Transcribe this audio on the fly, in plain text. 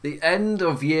The End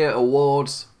of Year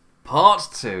Awards, Part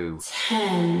 2.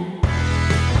 10.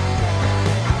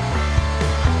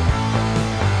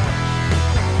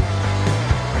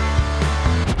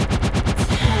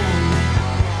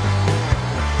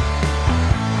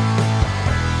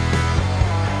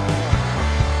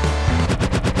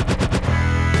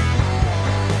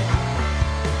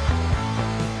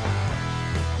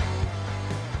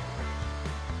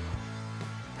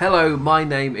 Hello, my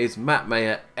name is Matt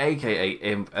Mayer, aka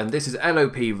Imp, and this is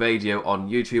LOP Radio on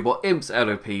YouTube, or Imp's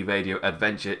LOP Radio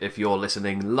Adventure if you're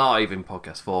listening live in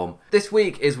podcast form. This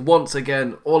week is once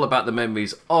again all about the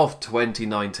memories of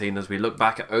 2019 as we look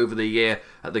back over the year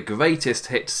at the greatest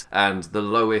hits and the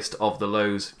lowest of the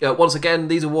lows. Once again,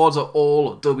 these awards are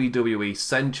all WWE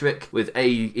centric, with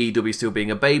AEW still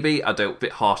being a baby. I don't, a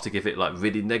bit harsh to give it like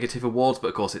really negative awards, but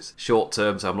of course it's short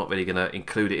term, so I'm not really going to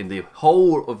include it in the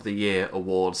whole of the year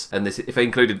awards. And this, if I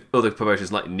included other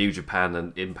promotions like New Japan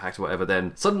and Impact or whatever,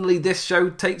 then suddenly this show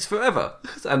takes forever.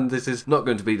 And this is not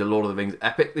going to be the Lord of the Rings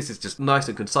epic. This is just nice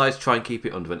and concise. Try and keep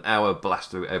it under an hour,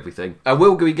 blast through everything. I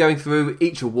will be going through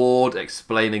each award,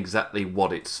 explain exactly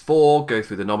what it's for, go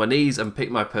through the nominees and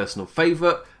pick my personal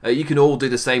favourite. You can all do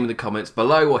the same in the comments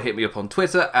below, or hit me up on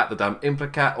Twitter at the damn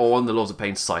Implicat, or on the Lords of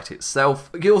Pain site itself.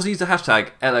 You can also use the hashtag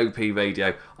LOP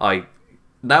Radio. I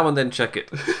now and then check it.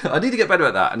 I need to get better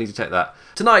at that. I need to check that.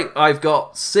 Tonight, I've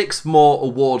got 6 more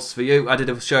awards for you. I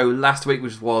did a show last week,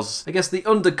 which was, I guess, the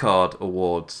Undercard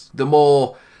Awards. The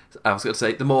more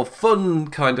fun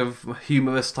kind of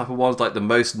humorous type of ones, like the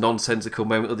most nonsensical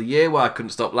moment of the year, where I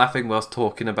couldn't stop laughing whilst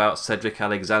talking about Cedric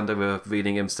Alexander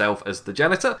revealing himself as the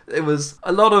janitor. It was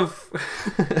a lot of...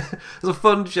 it was a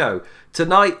fun show.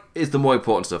 Tonight is the more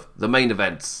important stuff, the main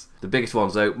events. The biggest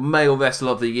ones though: Male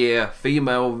Wrestler of the Year,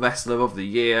 Female Wrestler of the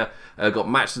Year, got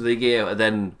Match of the Year, and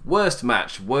then Worst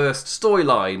Match, Worst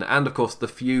Storyline, and of course the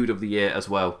Feud of the Year as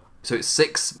well. So it's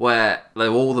 6 where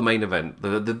they're all the main event,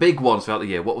 the big ones throughout the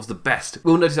year. What was the best?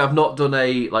 We'll notice I've not done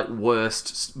a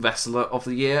Worst Wrestler of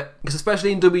the Year, because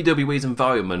especially in WWE's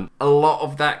environment, a lot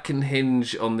of that can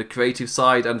hinge on the creative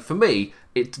side, and for me,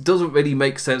 it doesn't really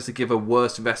make sense to give a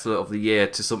Worst Wrestler of the Year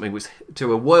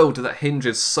to a world that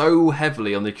hinges so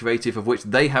heavily on the creative of which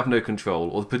they have no control,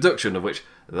 or the production of which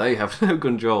they have no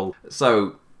control.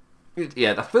 So,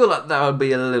 yeah, I feel like that would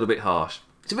be a little bit harsh.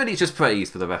 It's really just praise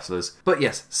for the wrestlers. But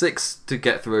yes, 6 to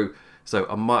get through, so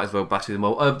I might as well batter them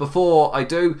all. Before I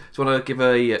do, just want to give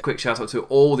a quick shout out to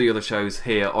all the other shows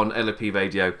here on LOP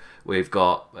Radio. We've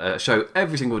got a show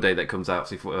every single day that comes out,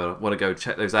 so if you want to go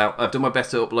check those out. I've done my best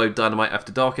to upload Dynamite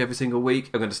After Dark every single week.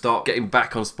 I'm going to start getting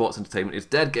back on Sports Entertainment Is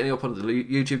Dead, getting up on the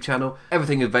YouTube channel.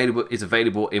 Everything is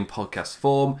available in podcast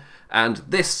form. And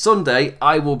this Sunday,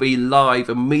 I will be live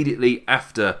immediately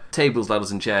after Tables,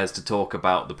 Ladders and Chairs to talk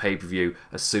about the pay-per-view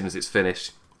as soon as it's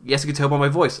finished. Yes, you can tell by my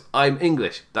voice, I'm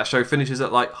English. That show finishes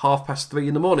at like 3:30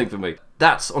 in the morning for me.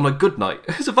 That's on a good night.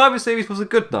 Survivor Series was a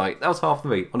good night. That was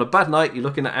 3:30. On a bad night, you're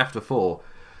looking at after 4.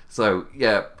 So,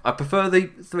 yeah, I prefer the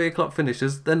 3 o'clock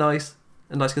finishes. They're nice.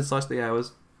 And nice, concise, the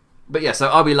hours. But yeah, so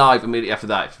I'll be live immediately after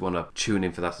that if you want to tune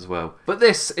in for that as well. But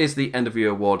this is the End of Year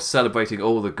Awards, celebrating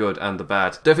all the good and the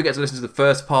bad. Don't forget to listen to the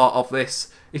first part of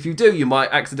this. If you do, you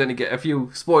might accidentally get a few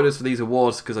spoilers for these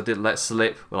awards, because I did let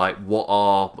slip, like, what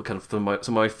are kind of some of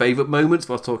my favourite moments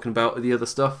when I was talking about the other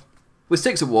stuff. With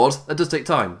 6 awards, that does take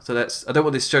time, so I don't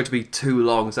want this show to be too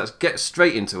long, so let's get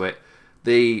straight into it.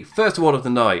 The first award of the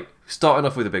night, starting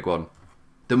off with a big one.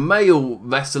 The Male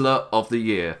Wrestler of the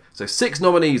Year. So 6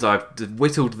 nominees I've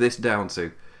whittled this down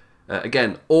to.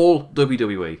 Again, all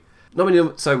WWE.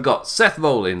 So we've got Seth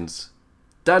Rollins,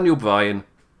 Daniel Bryan,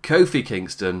 Kofi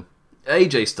Kingston,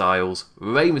 AJ Styles,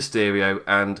 Rey Mysterio,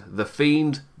 and The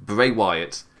Fiend, Bray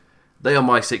Wyatt. They are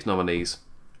my 6 nominees.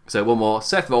 So one more: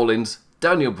 Seth Rollins,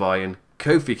 Daniel Bryan,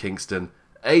 Kofi Kingston,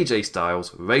 AJ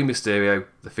Styles, Rey Mysterio,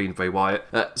 The Fiend, Bray Wyatt.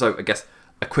 So I guess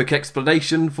a quick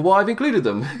explanation for why I've included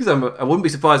them, because I wouldn't be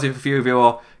surprised if a few of you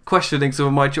are questioning some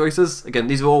of my choices. Again,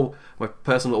 these are all my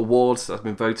personal awards that have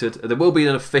been voted. There will be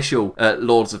an official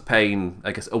Lords of Pain,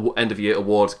 I guess, end of year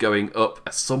awards going up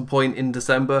at some point in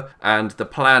December, and the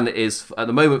plan is at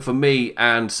the moment for me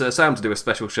and Sir Sam to do a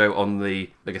special show on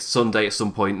the, I guess, Sunday at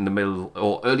some point in the middle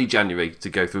or early January to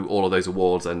go through all of those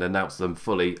awards and announce them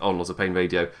fully on Lords of Pain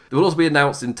Radio. They will also be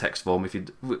announced in text form.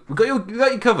 We've got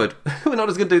you covered. We're not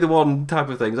just going to do the one type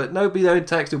of thing. It's like, no, it'll be there in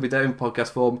text, it'll be there in podcast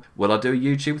form. Will I do a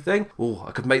YouTube thing? Oh,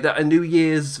 I could make that a New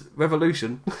Year's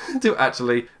revolution to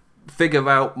actually figure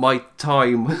out my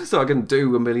time so I can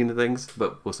do a million of things,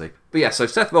 but we'll see. But yeah, so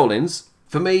Seth Rollins,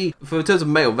 for me, in terms of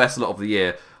Male Wrestler of the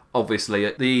Year, Obviously,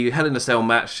 the Hell in a Cell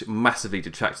match massively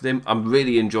detracted him. I'm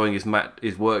really enjoying his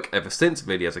work ever since,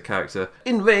 really, as a character.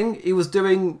 In ring, he was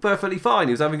doing perfectly fine.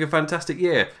 He was having a fantastic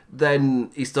year. Then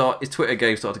his Twitter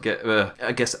game started to get,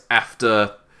 I guess,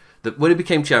 after when he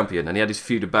became champion and he had his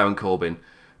feud with Baron Corbin.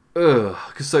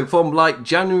 So from like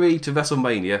January to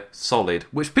WrestleMania, solid,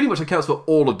 which pretty much accounts for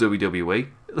all of WWE.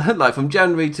 Like from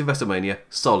January to WrestleMania,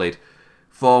 solid.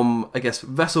 From, I guess,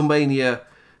 WrestleMania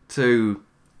to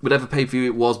whatever pay-per-view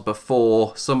it was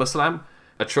before SummerSlam,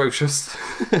 atrocious.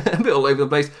 A bit all over the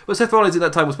place. But Seth Rollins at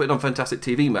that time was putting on fantastic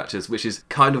TV matches, which is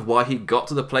kind of why he got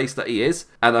to the place that he is.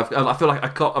 And I feel like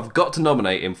I've got to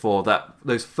nominate him for that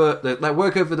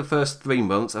work over the first 3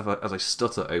 months, as I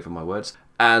stutter over my words,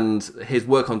 and his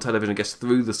work on television, I guess,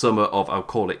 through the summer of, I'll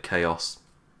call it, chaos.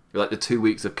 Like the 2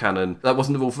 weeks of canon. That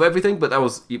wasn't the rule for everything, but that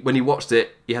was, when you watched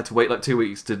it, you had to wait like 2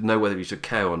 weeks to know whether you should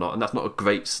care or not, and that's not a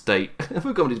great state for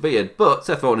a company to be in. But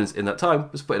Seth Rollins, in that time,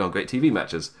 was putting on great TV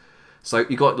matches. So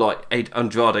you got like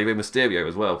Andrade, Rey Mysterio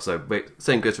as well, so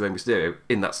same goes to Rey Mysterio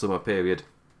in that summer period.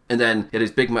 And then he had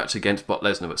his big match against Brock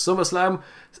Lesnar at SummerSlam.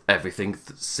 Everything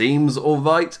seems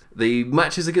alright. The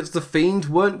matches against The Fiend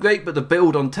weren't great, but the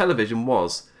build on television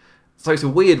was. So it's a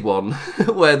weird one,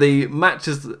 where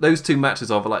those two matches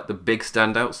are like the big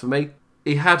standouts for me.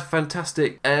 He had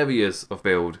fantastic areas of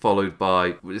build, followed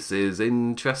by, this is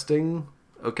interesting.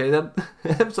 Okay then.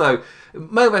 So,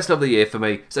 Male Wrestler of the Year for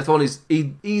me. Seth Rollins,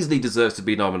 he easily deserves to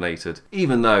be nominated,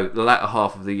 even though the latter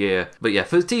half of the year. But yeah,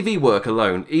 for his TV work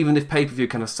alone, even if pay-per-view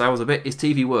kind of sours a bit, his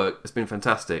TV work has been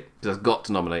fantastic. So I've got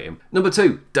to nominate him. Number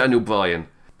 2, Daniel Bryan.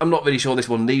 I'm not really sure this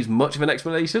one needs much of an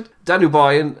explanation. Daniel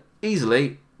Bryan,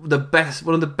 easily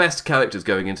one of the best characters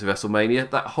going into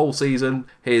WrestleMania. That whole season,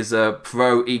 his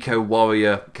pro eco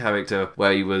warrior character,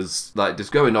 where he was like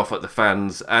just going off at the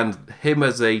fans, and him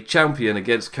as a champion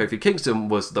against Kofi Kingston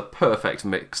was the perfect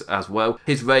mix as well.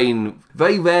 His reign,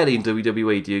 very rarely in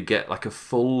WWE do you get like a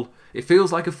full. It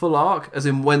feels like a full arc, as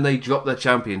in when they dropped their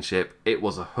championship, it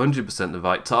was 100% the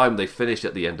right time. They finished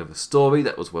at the end of a story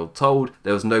that was well told.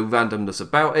 There was no randomness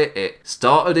about it. It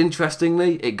started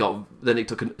interestingly. Then it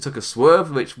took a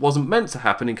swerve, which wasn't meant to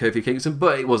happen in Kofi Kingston,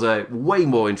 but it was a way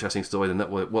more interesting story than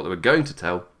what they were going to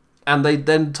tell. And they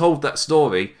then told that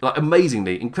story, like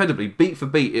amazingly, incredibly, beat for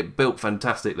beat, it built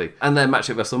fantastically. And their match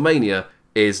at WrestleMania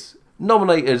is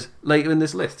nominated later in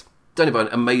this list. Daniel Bryan,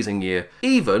 amazing year.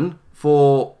 Even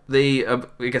for the,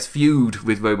 I guess, feud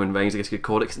with Roman Reigns, I guess you could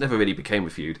call it, because it never really became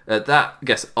a feud. That, I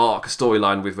guess, arc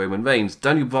storyline with Roman Reigns,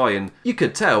 Daniel Bryan, you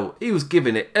could tell he was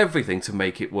giving it everything to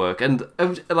make it work. And,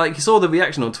 like, you saw the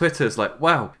reaction on Twitter, it's like,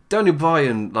 wow, Daniel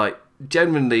Bryan, like,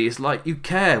 genuinely, it's like you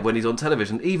care when he's on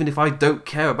television, even if I don't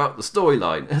care about the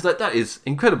storyline. It's like, that is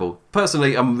incredible.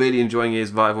 Personally, I'm really enjoying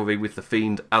his rivalry with The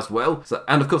Fiend as well. So,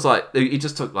 and of course, like, he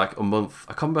just took like a month.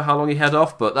 I can't remember how long he had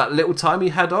off, but that little time he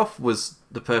had off was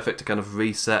the perfect to kind of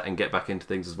reset and get back into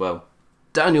things as well.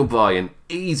 Daniel Bryan,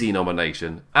 easy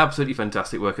nomination. Absolutely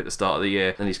fantastic work at the start of the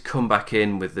year, and he's come back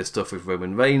in with this stuff with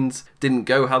Roman Reigns. Didn't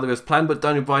go how they was planned, but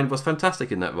Daniel Bryan was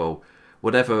fantastic in that role.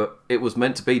 Whatever it was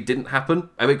meant to be didn't happen.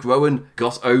 Eric Rowan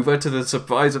got over, to the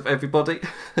surprise of everybody.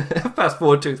 Fast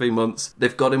forward 2-3 months,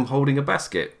 they've got him holding a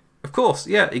basket. Of course,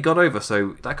 yeah, he got over,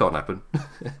 so that can't happen.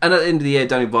 And at the end of the year,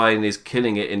 Daniel Bryan is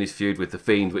killing it in his feud with The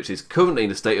Fiend, which is currently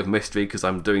in a state of mystery because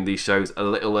I'm doing these shows a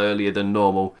little earlier than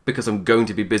normal because I'm going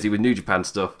to be busy with New Japan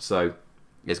stuff, so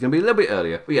it's going to be a little bit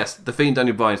earlier. But yes, The Fiend,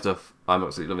 Daniel Bryan stuff, I'm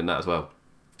absolutely loving that as well.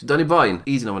 So Daniel Bryan,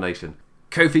 easy nomination.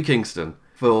 Kofi Kingston,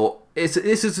 this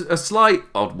is a slight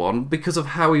odd one because of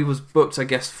how he was booked, I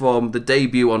guess, from the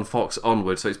debut on Fox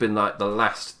onwards. So it's been like the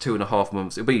last 2.5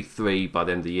 months. It'll be 3 by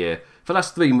the end of the year. For the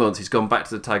last 3 months, he's gone back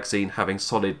to the tag scene having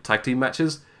solid tag team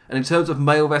matches. And in terms of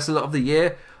Male Wrestler of the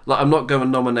Year, like, I'm not going to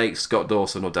nominate Scott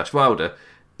Dawson or Dash Wilder,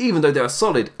 even though they're a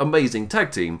solid, amazing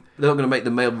tag team. They're not going to make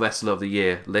the Male Wrestler of the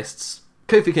Year lists.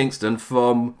 Kofi Kingston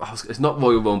from, it's not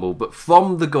Royal Rumble, but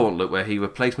from the Gauntlet where he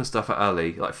replaced Mustafa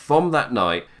Ali, like from that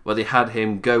night where they had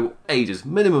him go ages,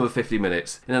 minimum of 50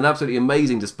 minutes, in an absolutely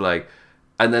amazing display,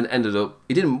 and then ended up,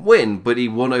 he didn't win, but he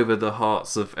won over the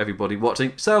hearts of everybody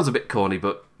watching. Sounds a bit corny,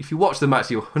 but if you watch the match,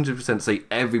 you'll 100% see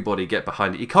everybody get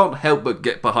behind it. You can't help but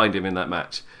get behind him in that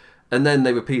match. And then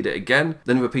they repeated it again.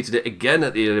 Then they repeated it again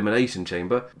at the Elimination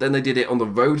Chamber. Then they did it on the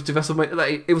road to WrestleMania.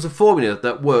 Like, it was a formula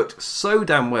that worked so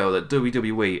damn well that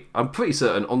WWE, I'm pretty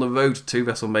certain, on the road to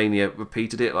WrestleMania,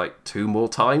 repeated it like 2 more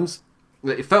times.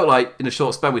 It felt like in a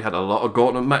short span we had a lot of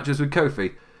gauntlet matches with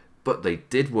Kofi. But they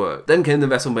did work. Then came the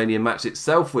WrestleMania match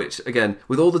itself, which, again,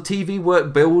 with all the TV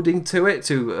work building to it,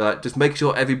 to just make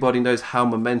sure everybody knows how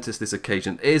momentous this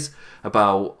occasion is,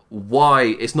 about why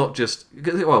it's not just...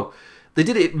 Well, They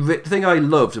did it. The thing I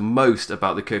loved most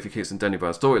about the Kofi Kingston Danny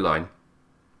Bryan storyline,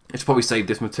 I should probably save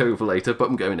this material for later, but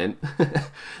I'm going in.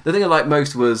 The thing I liked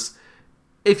most was,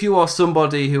 if you are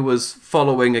somebody who was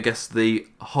following, I guess, the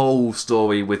whole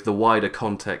story with the wider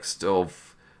context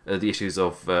of the issues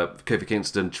of Kofi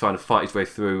Kingston trying to fight his way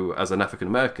through as an African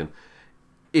American,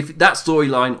 if that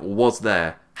storyline was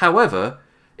there, however,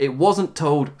 it wasn't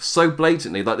told so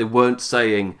blatantly that they weren't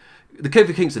saying. The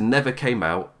Kofi Kingston never came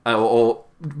out, or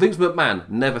Vince McMahon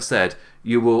never said,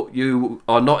 you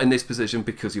are not in this position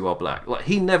because you are black. Like,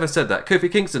 he never said that.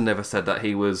 Kofi Kingston never said that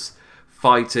he was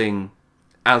fighting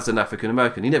as an African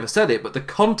American. He never said it, but the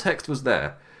context was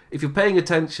there. If you're paying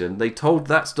attention, they told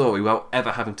that story without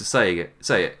ever having to say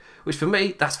it. Which for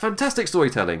me, that's fantastic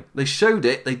storytelling. They showed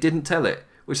it, they didn't tell it.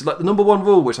 Which is like the number one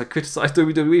rule, which I criticise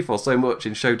WWE for so much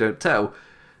in Show Don't Tell.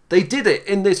 They did it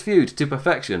in this feud to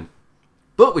perfection.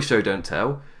 But with Show Don't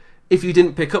Tell, if you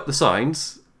didn't pick up the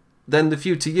signs, then the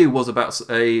feud to you was about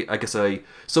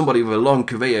somebody with a long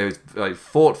career who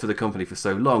fought for the company for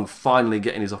so long, finally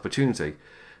getting his opportunity.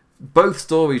 Both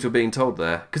stories were being told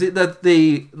there because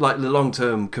the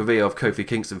long-term career of Kofi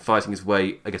Kingston fighting his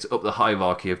way, I guess, up the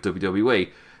hierarchy of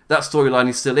WWE. That storyline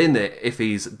is still in it if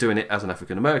he's doing it as an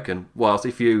African American. Whilst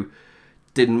if you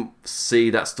didn't see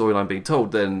that storyline being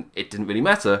told, then it didn't really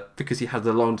matter because he had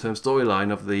the long-term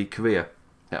storyline of the career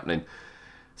happening.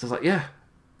 So it's like, yeah,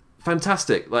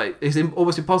 fantastic. Like, it's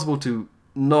almost impossible to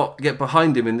not get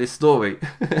behind him in this story.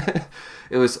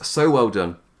 It was so well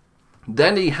done.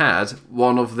 Then he had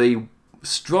one of the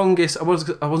strongest, I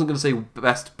wasn't going to say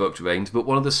best booked reigns, but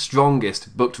one of the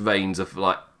strongest booked reigns of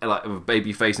like a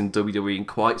babyface in WWE in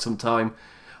quite some time,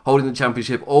 holding the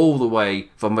championship all the way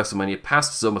from WrestleMania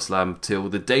past SummerSlam till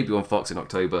the debut on Fox in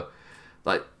October.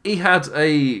 Like, he had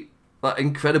a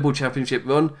incredible championship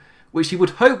run, which you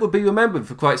would hope would be remembered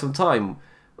for quite some time.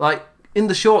 Like, in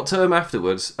the short term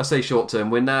afterwards, I say short term,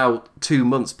 we're now 2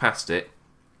 months past it,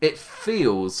 it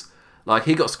feels like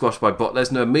he got squashed by Brock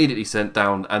Lesnar, immediately sent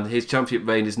down, and his championship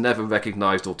reign is never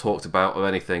recognised or talked about or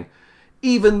anything.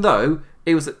 Even though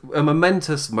it was a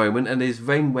momentous moment and his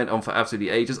reign went on for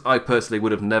absolutely ages, I personally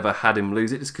would have never had him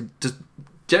lose it. This could just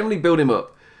generally build him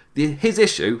up. His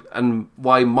issue, and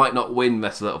why he might not win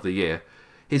Wrestler of the Year,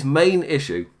 his main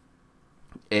issue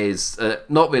is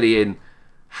not really in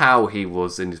how he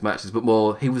was in his matches, but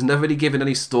more he was never really given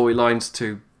any storylines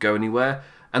to go anywhere.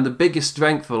 And the biggest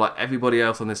strength for like everybody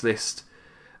else on this list,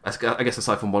 I guess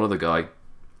aside from one other guy,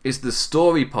 is the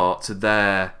story part to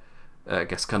their, I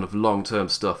guess, kind of long-term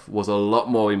stuff was a lot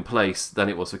more in place than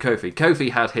it was for Kofi.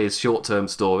 Kofi had his short-term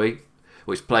story,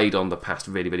 which played on the past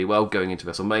really, really well, going into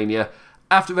WrestleMania.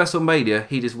 After WrestleMania,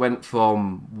 he just went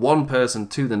from one person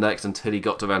to the next until he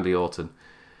got to Randy Orton.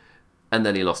 And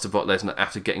then he lost to Brock Lesnar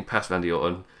after getting past Randy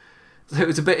Orton. So it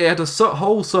was he had a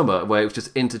whole summer where it was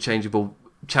just interchangeable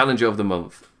Challenger of the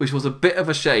Month, which was a bit of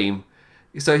a shame.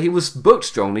 So he was booked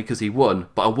strongly because he won,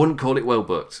 but I wouldn't call it well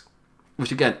booked,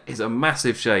 which again is a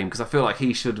massive shame because I feel like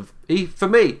he should have. For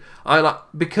me,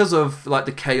 because of like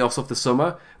the chaos of the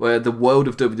summer where the world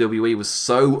of WWE was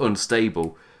so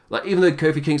unstable. Like, even though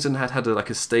Kofi Kingston had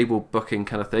a stable booking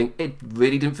kind of thing, it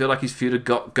really didn't feel like his feud had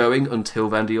got going until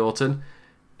Randy Orton.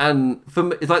 And for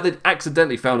me, it's like they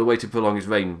accidentally found a way to prolong his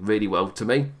reign really well to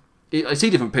me. I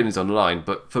see different opinions online,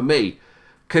 but for me,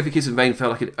 Kofi Kingston's reign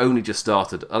felt like it only just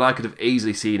started, and I could have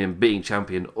easily seen him being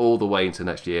champion all the way into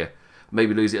next year.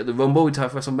 Maybe lose it at the Rumble in time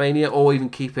for WrestleMania, or even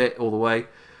keep it all the way.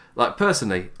 Like,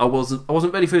 personally, I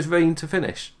wasn't ready for his reign to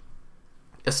finish,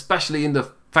 especially in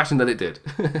the fashion that it did.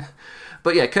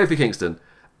 But yeah, Kofi Kingston,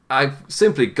 I've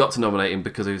simply got to nominate him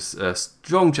because of his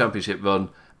strong championship run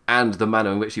and the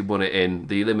manner in which he won it in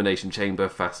the Elimination Chamber,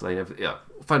 Fastlane, yeah,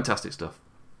 fantastic stuff.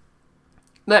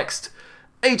 Next,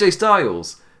 AJ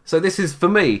Styles. So this is, for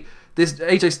me, this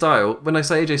AJ Styles, when I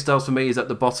say AJ Styles for me is at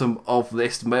the bottom of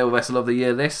this Male Wrestler of the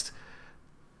Year list,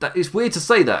 that it's weird to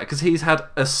say that because he's had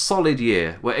a solid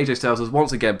year where AJ Styles has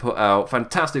once again put out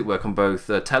fantastic work on both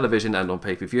television and on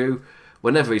pay-per-view.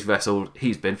 Whenever he's wrestled,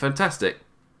 he's been fantastic.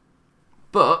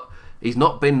 But he's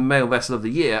not been Male Wrestler of the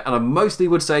Year, and I mostly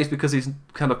would say it's because he's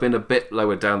kind of been a bit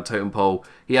lower down the totem pole.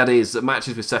 He had his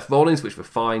matches with Seth Rollins, which were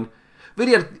fine.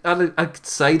 Really, I'd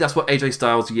say that's what AJ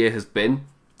Styles' year has been.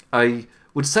 I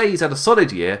would say he's had a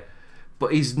solid year,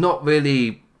 but he's not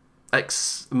really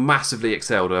massively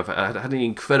excelled. I've had any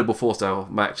incredible 4-star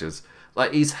matches.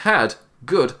 Like, he's had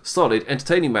good, solid,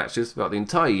 entertaining matches throughout the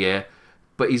entire year,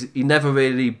 but he never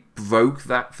really broke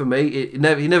that for me. He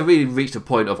never really reached a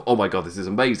point of, oh my god, this is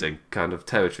amazing kind of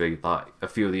territory like a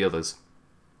few of the others.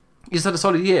 He just had a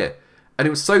solid year, and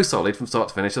it was so solid from start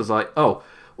to finish. I was like, oh,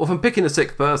 well, if I'm picking a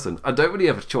sixth person, I don't really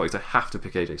have a choice. I have to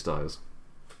pick AJ Styles.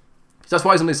 So that's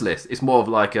why he's on this list. It's more of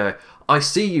like I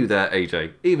see you there,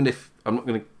 AJ, even if I'm not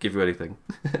going to give you anything.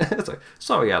 So,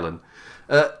 sorry, Alan.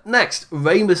 Next,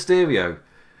 Rey Mysterio.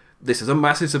 This is a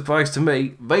massive surprise to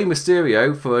me. Rey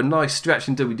Mysterio, for a nice stretch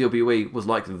in WWE, was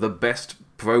like the best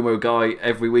promo guy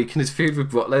every week in his feud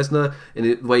with Brock Lesnar, in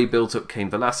the way he built up Cain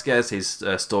Velasquez, his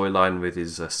storyline with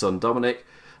his son Dominic.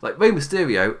 Like, Rey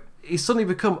Mysterio, he's suddenly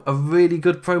become a really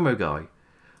good promo guy.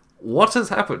 What has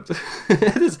happened?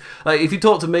 Like, if you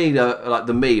talk to me, like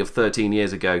the me of 13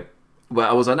 years ago, where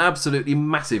I was an absolutely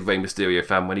massive Rey Mysterio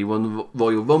fan when he won the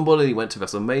Royal Rumble and he went to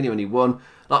WrestleMania and he won.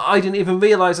 Like, I didn't even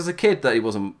realise as a kid that he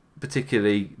didn't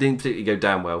particularly go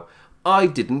down well. I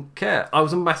didn't care. I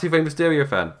was a massive Rey Mysterio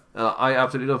fan. I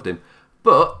absolutely loved him.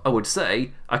 But I would say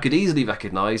I could easily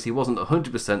recognise he wasn't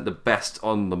 100% the best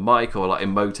on the mic or like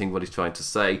emoting what he's trying to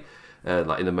say,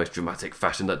 like in the most dramatic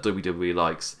fashion that WWE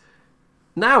likes.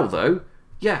 Now though,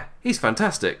 yeah, he's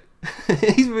fantastic.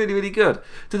 He's really, really good.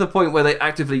 To the point where they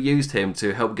actively used him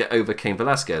to help get over Cain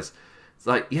Velasquez. It's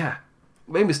like, yeah,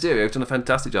 Rey Mysterio's done a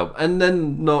fantastic job. And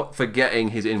then not forgetting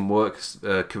his in-work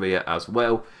career as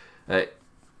well.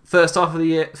 First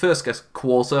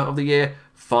quarter of the year,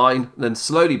 fine. Then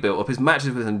slowly built up. His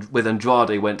matches with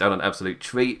Andrade went down an absolute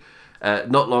treat.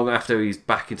 Not long after, he's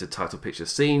back into title picture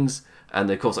scenes. And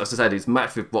of course, as I said, his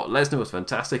match with Brock Lesnar was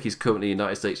fantastic. He's currently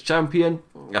United States champion.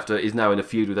 After he's now in a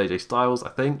feud with AJ Styles, I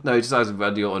think. No, he just has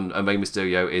Randy Orton and Rey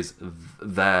Mysterio is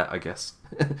there, I guess.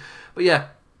 But yeah,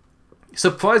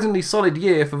 surprisingly solid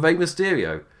year for Rey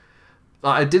Mysterio.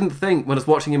 I didn't think, when I was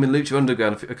watching him in Lucha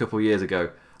Underground a couple of years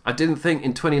ago, I didn't think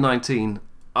in 2019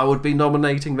 I would be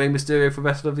nominating Rey Mysterio for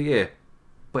Wrestler of the Year.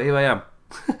 But here I am.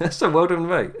 So well done,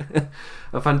 Rey.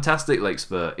 A fantastic late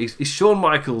spurt. He's Shawn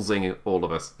Michaelsing all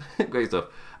of us. Great stuff.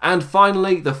 And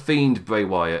finally, the Fiend Bray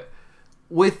Wyatt.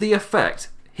 With the effect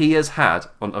he has had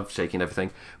on... I'm shaking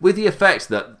everything. With the effect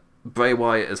that Bray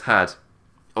Wyatt has had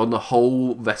on the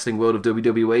whole wrestling world of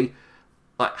WWE,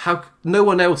 like how no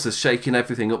one else has shaken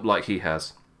everything up like he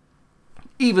has.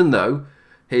 Even though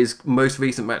his most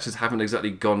recent matches haven't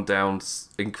exactly gone down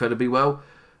incredibly well,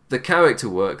 the character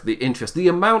work, the interest, the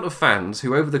amount of fans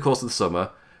who over the course of the summer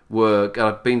were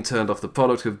being turned off the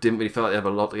product, who didn't really feel like they have a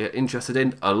lot to get interested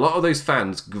in, a lot of those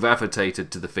fans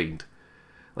gravitated to The Fiend.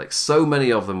 Like, so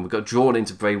many of them got drawn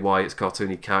into Bray Wyatt's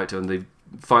cartoony character, and they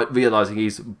realising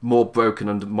he's more broken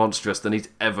and monstrous than he's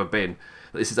ever been.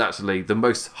 This is actually the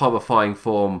most horrifying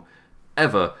form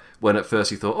ever, when at first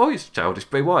you thought, oh, he's childish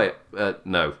Bray Wyatt.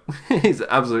 No. He's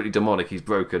absolutely demonic, he's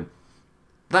broken.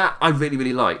 That I really,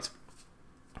 really liked.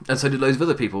 And so did loads of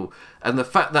other people. And the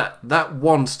fact that that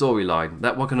one storyline,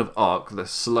 that one kind of arc, the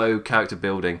slow character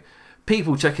building,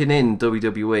 people checking in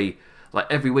WWE like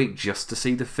every week just to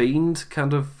see The Fiend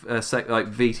kind of like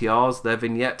VTRs, their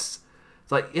vignettes.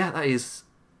 It's like, yeah, that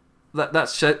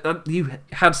you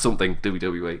had something,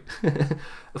 WWE.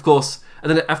 Of course. And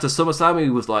then after SummerSlam,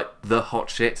 he was like the hot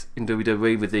shit in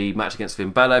WWE with the match against Finn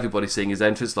Balor. Everybody seeing his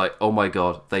entrance, like, oh my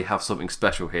god, they have something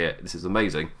special here. This is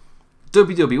amazing.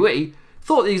 WWE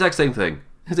thought the exact same thing.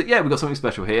 He said, yeah, we've got something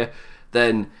special here.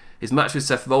 Then his match with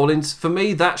Seth Rollins, for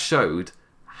me, that showed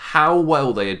how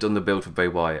well they had done the build for Bray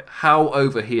Wyatt, how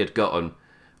over he had gotten.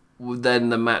 Then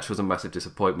the match was a massive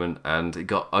disappointment, and it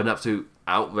got an absolute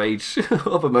outrage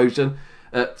of emotion.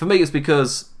 For me, it's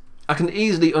because I can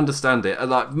easily understand it.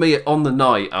 Like me, on the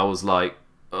night, I was like,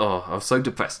 oh, I was so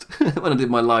depressed when I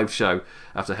did my live show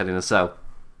after Hell in a Cell.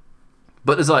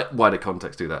 But there's like wider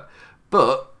context to that.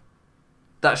 But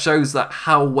that shows that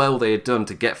how well they had done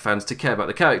to get fans to care about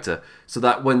the character, so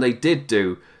that when they did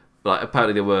do, like,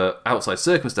 apparently there were outside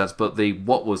circumstances, but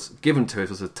what was given to it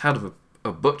was a tad of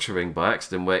a butchering by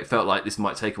accident, where it felt like this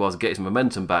might take a while to get his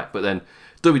momentum back, but then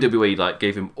WWE like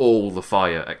gave him all the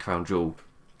fire at Crown Jewel,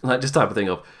 like this type of thing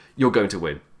of you're going to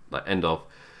win, like end of.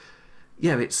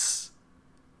 Yeah, it's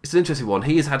an interesting one.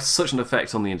 He has had such an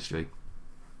effect on the industry.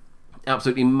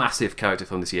 Absolutely massive character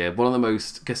from this year. One of the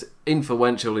most, I guess,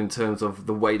 influential in terms of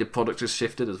the way the product has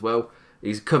shifted as well.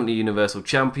 He's currently Universal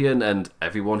Champion, and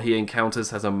everyone he encounters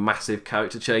has a massive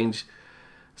character change.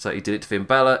 So he did it to Finn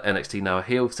Balor, NXT now a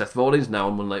heel. Seth Rollins now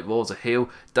on Monday Night Raw as a heel.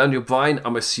 Daniel Bryan,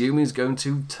 I'm assuming, is going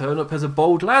to turn up as a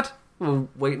bold lad. We'll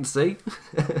wait and see.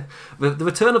 The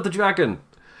return of the Dragon.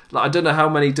 Like, I don't know how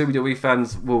many WWE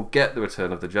fans will get the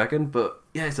return of the Dragon, but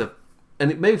yeah,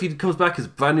 maybe if he comes back as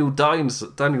Braniel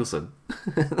Danielson,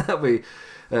 that'd be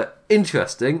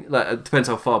interesting. Like, it depends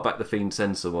how far back the Fiend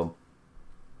sends someone.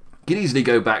 You can easily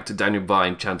go back to Daniel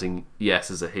Bryan chanting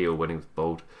yes as a heel when he was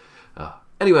bold.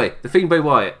 Anyway, The Fiend Bray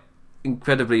Wyatt,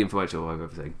 incredibly influential over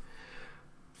everything.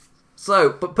 So,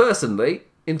 but personally,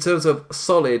 in terms of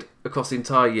solid across the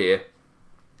entire year,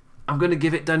 I'm going to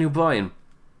give it Daniel Bryan.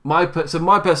 My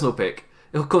personal pick.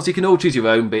 Of course, you can all choose your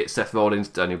own, be it Seth Rollins,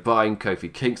 Daniel Bryan,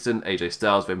 Kofi Kingston, AJ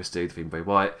Styles, Rey Mysterio, The Fiend Bray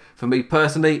Wyatt. For me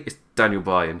personally, it's Daniel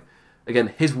Bryan.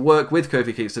 Again, his work with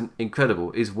Kofi Kingston,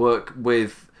 incredible. His work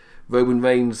with Roman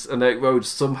Reigns and Eric Rowan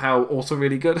somehow also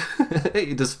really good,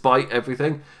 despite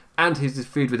everything. And his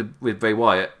feud with Bray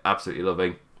Wyatt, absolutely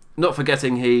loving. Not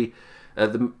forgetting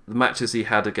the matches he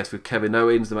had, I guess, with Kevin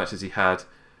Owens, the matches he had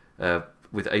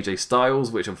with AJ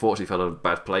Styles, which unfortunately fell in a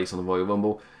bad place on the Royal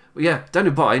Rumble. But yeah,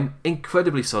 Daniel Bryan,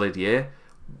 incredibly solid year.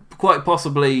 Quite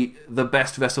possibly the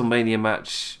best WrestleMania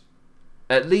match,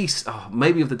 at least,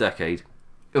 maybe of the decade.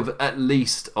 At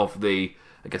least of the,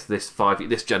 I guess, this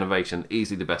generation,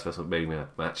 easily the best WrestleMania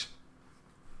match.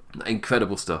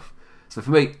 Incredible stuff. So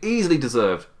for me, easily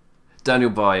deserved Daniel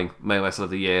Bryan, Male Wrestler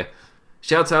of the Year.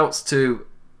 Shout outs to,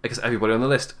 I guess, everybody on the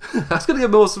list. I was going to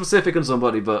get more specific on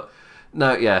somebody, but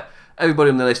no, yeah.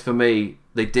 Everybody on the list for me,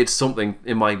 they did something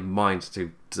in my mind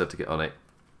to deserve to get on it.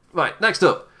 Right, next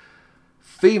up.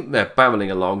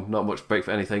 Barreling along, not much break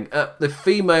for anything. The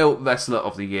Female Wrestler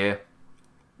of the Year.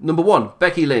 Number 1,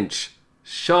 Becky Lynch,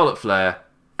 Charlotte Flair,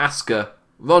 Asuka,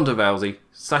 Ronda Rousey,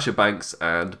 Sasha Banks,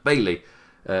 and Bayley.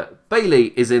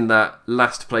 Bayley is in that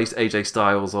last place AJ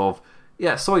Styles of,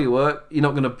 yeah, saw your work, you're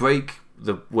not going to break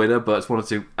the winner, but I just wanted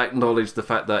to acknowledge the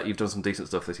fact that you've done some decent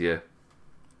stuff this year.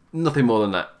 Nothing more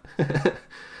than that.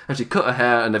 And she cut her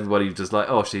hair and everybody was just like,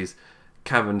 oh, she's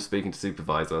Karen speaking to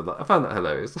supervisor. I found that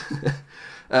hilarious.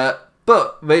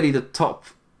 But really the top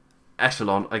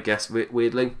echelon, I guess,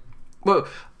 weirdly. Well,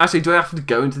 actually, do I have to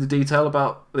go into the detail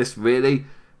about this, really?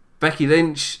 Becky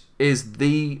Lynch is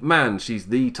the man. She's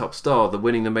the top star. The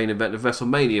winning the main event of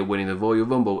WrestleMania, winning the Royal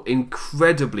Rumble.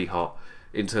 Incredibly hot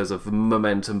in terms of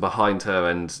momentum behind her,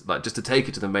 and like just to take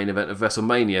it to the main event of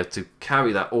WrestleMania, to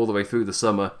carry that all the way through the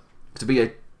summer, to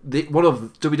be one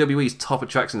of WWE's top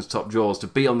attractions, top draws, to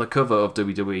be on the cover of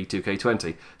WWE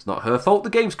 2K20. It's not her fault. The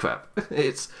game's crap.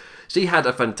 She had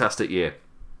a fantastic year.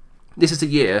 This is a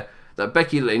year that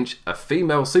Becky Lynch, a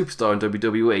female superstar in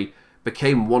WWE,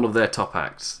 became one of their top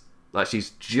acts. Like,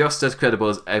 she's just as credible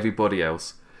as everybody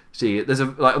else. There's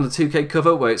on the 2K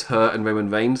cover where it's her and Roman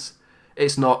Reigns.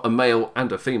 It's not a male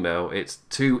and a female. It's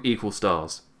two equal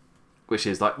stars, which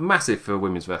is like massive for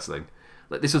women's wrestling.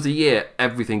 Like, this was a year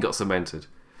everything got cemented,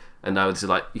 and now this is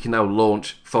like you can now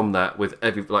launch from that with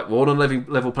we're on a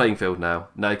level playing field now.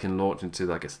 Now you can launch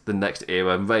into, I guess, the next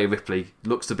era, and Rhea Ripley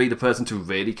looks to be the person to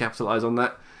really capitalise on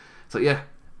that. So yeah,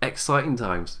 exciting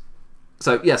times.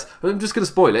 So yes, I'm just going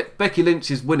to spoil it. Becky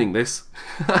Lynch is winning this.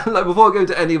 Like, before I go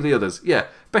into any of the others, yeah,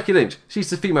 Becky Lynch, she's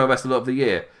the Female Wrestler of the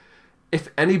Year. If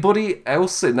anybody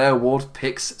else in their award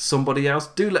picks somebody else,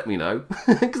 do let me know.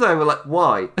 Because I'm like,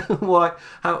 why? Why?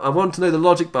 How? I want to know the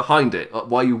logic behind it. Like,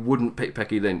 why you wouldn't pick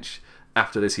Becky Lynch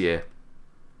after this year.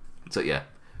 So yeah,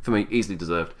 for me, easily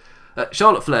deserved.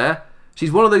 Charlotte Flair,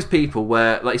 she's one of those people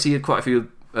where, like, you see quite a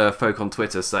few folk on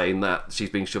Twitter saying that she's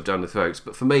being shoved down the throats.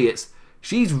 But for me,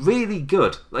 she's really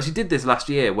good. Like, she did this last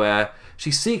year where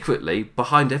she's secretly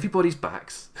behind everybody's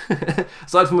backs.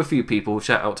 Aside from a few people,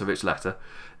 shout out to Rich Letter.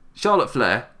 Charlotte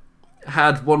Flair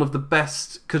had one of the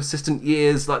best consistent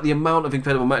years. Like, the amount of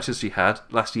incredible matches she had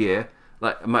last year,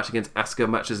 like a match against Asuka,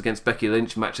 matches against Becky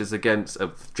Lynch, matches against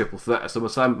a triple threat at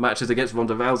SummerSlam, matches against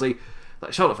Ronda Rousey.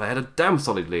 Like, Charlotte Flair had a damn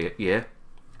solid year,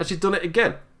 and she's done it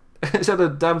again. She's had a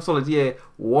damn solid year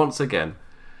once again,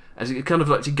 and she kind of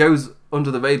like, she goes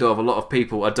under the radar of a lot of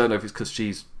people. I don't know if it's because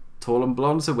she's tall and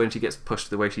blonde, so when she gets pushed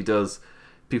the way she does,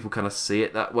 people kind of see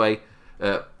it that way.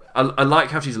 I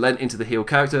like how she's lent into the heel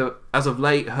character. As of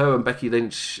late, her and Becky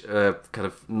Lynch kind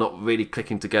of not really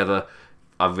clicking together.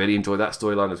 I really enjoy that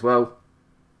storyline as well.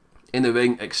 In the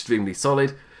ring, extremely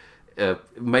solid.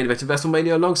 Main event of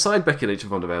WrestleMania alongside Becky Lynch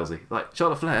and Ronda Rousey. Like,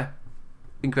 Charlotte Flair,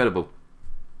 incredible.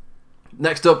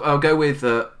 Next up, I'll go with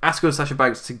Asuka and Sasha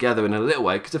Banks together in a little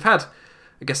way, because they've had,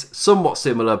 I guess, somewhat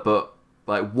similar, but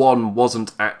like one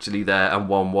wasn't actually there and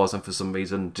one was, and for some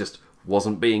reason just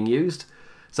wasn't being used.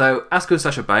 So Asuka and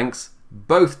Sasha Banks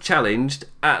both challenged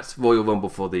at Royal Rumble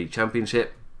for the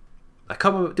championship. I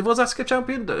can't remember, was Asuka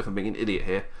champion? I don't know if I'm being an idiot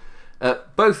here.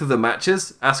 Both of the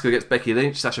matches, Asuka against Becky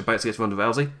Lynch, Sasha Banks against Ronda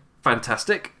Rousey,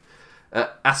 fantastic.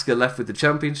 Asuka left with the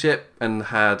championship and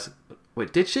had...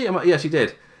 Wait, did she? Yeah, she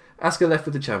did. Asuka left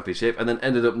with the championship and then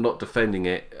ended up not defending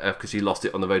it because she lost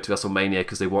it on the road to WrestleMania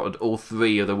because they wanted all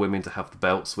three of the women to have the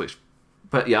belts.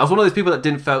 But yeah, I was one of those people that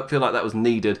didn't feel like that was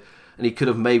needed, and he could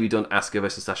have maybe done Asuka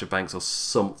versus Sasha Banks or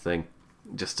something.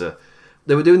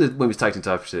 They were doing the women's tag team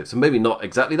championship, so maybe not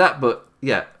exactly that, but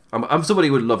yeah, I'm somebody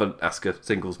who would love an Asuka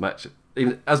singles match.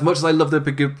 Even as much as I love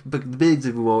the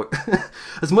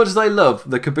as much as I love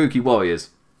the Kabuki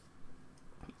Warriors.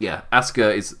 Yeah,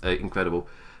 Asuka is incredible.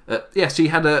 She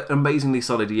had an amazingly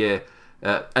solid year,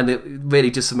 and it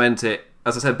really just cemented it.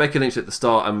 As I said, Becky Lynch at the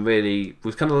start and really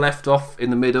was kind of left off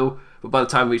in the middle, but by the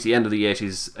time we reach the end of the year,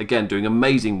 she's again doing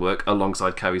amazing work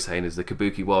alongside Kairi Sane as the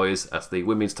Kabuki Warriors as the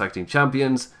Women's Tag Team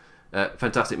Champions.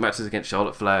 Fantastic matches against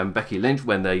Charlotte Flair and Becky Lynch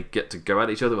when they get to go at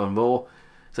each other on Raw.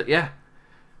 So yeah,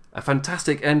 a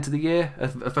fantastic end to the year,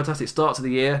 a fantastic start to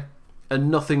the year, and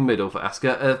nothing middle for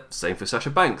Asuka. Same for Sasha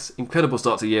Banks. Incredible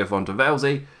start to the year for Ronda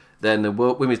Rousey. Then the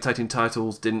Women's Tag Team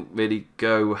titles didn't really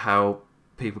go how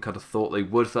people kind of thought they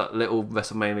would for that little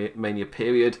WrestleMania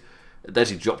period. Then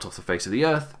she dropped off the face of the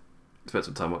earth, spent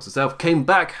some time amongst herself, came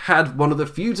back, had one of the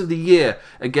feuds of the year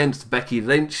against Becky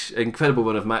Lynch, incredible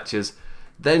run of matches,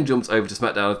 then jumped over to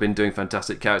SmackDown, has been doing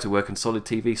fantastic character work and solid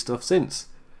TV stuff since.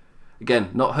 Again,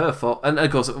 not her fault. And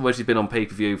of course, when she's been on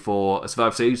pay-per-view for a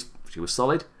Survivor Series, she was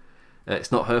solid.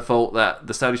 It's not her fault that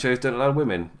the Saudi shows don't allow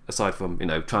women, aside from,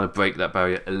 trying to break that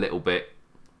barrier a little bit.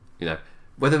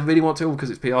 Whether they really want to or because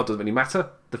it's PR doesn't really matter.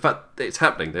 The fact that it's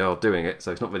happening, they are doing it,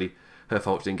 so it's not really her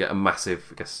fault she didn't get a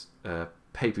massive,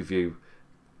 pay-per-view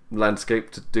landscape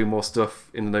to do more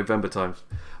stuff in the November times.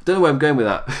 I don't know where I'm going with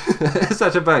that.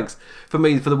 Sasha Banks, for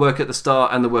me, for the work at the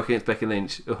start and the work against Becky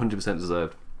Lynch, 100%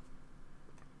 deserved.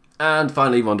 And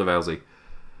finally, Ronda Rousey.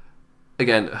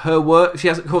 Again, her work, she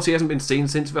hasn't been seen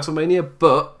since WrestleMania,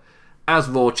 but as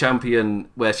Raw champion,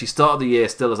 where she started the year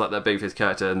still as like that babyface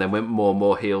character and then went more and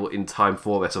more heel in time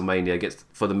for WrestleMania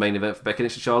for the main event for Becky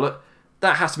Lynch and Charlotte,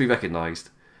 that has to be recognised.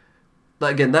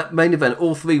 Again, that main event,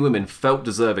 all three women felt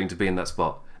deserving to be in that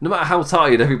spot. No matter how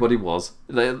tired everybody was.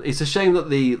 It's a shame that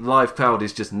the live crowd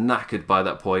is just knackered by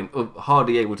that point,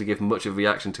 hardly able to give much of a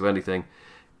reaction to anything,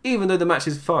 even though the match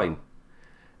is fine.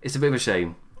 It's a bit of a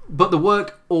shame. But the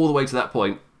work all the way to that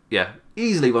point, yeah,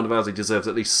 easily Ronda Rousey deserves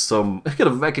at least some kind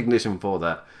of recognition for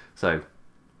that. So,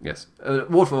 yes,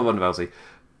 award for Ronda Rousey.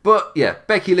 But yeah,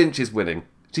 Becky Lynch is winning.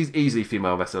 She's easily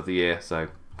Female Wrestler of the Year, so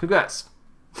congrats.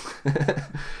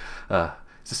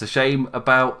 It's just a shame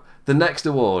about the next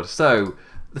award. So,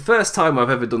 the first time I've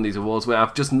ever done these awards where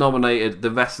I've just nominated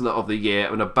the Wrestler of the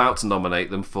Year and about to nominate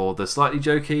them for the slightly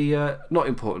jokey, not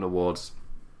important awards.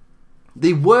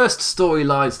 The worst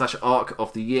storyline / arc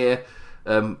of the year.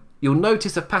 You'll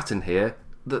notice a pattern here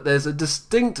that there's a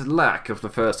distinct lack of the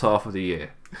first half of the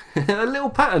year. A little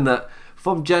pattern that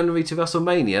from January to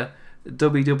WrestleMania,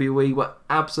 WWE were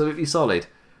absolutely solid.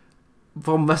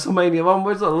 From WrestleMania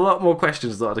onwards, a lot more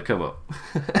questions started to come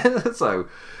up. So,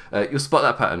 you'll spot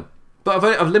that pattern. But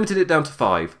I've limited it down to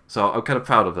 5, so I'm kind of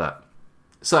proud of that.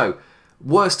 So,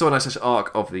 worst storyline /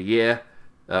 arc of the year.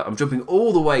 I'm jumping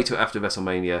all the way to after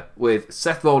WrestleMania with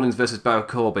Seth Rollins versus Baron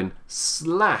Corbin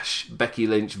 / Becky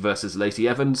Lynch versus Lacey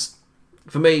Evans.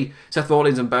 For me, Seth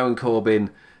Rollins and Baron Corbin,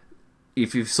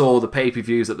 if you saw the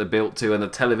pay-per-views that they built to and the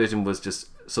television was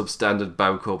just substandard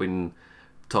Baron Corbin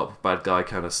top bad guy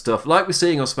kind of stuff, like we're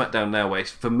seeing on SmackDown now, where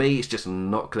for me it's just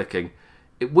not clicking.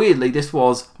 Weirdly, this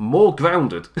was more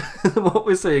grounded than what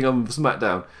we're seeing on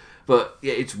SmackDown. But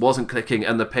yeah, it wasn't clicking,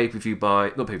 and the pay-per-view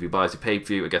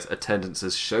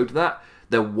attendances showed that.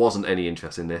 There wasn't any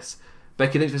interest in this.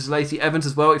 Becky Lynch versus Lacey Evans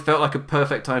as well. It felt like a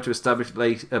perfect time to establish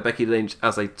Becky Lynch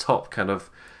as a top kind of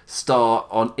star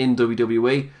in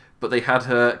WWE, but they had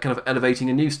her kind of elevating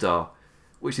a new star,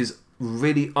 which is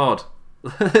really odd.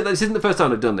 This isn't the first time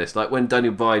they've done this. Like when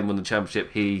Daniel Bryan won the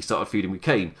championship, he started feuding with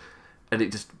Kane, and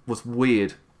it just was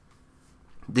weird.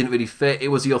 Didn't really fit. It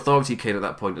was the Authority Kane at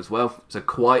that point as well. So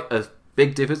quite a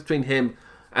big difference between him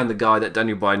and the guy that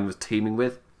Daniel Bryan was teaming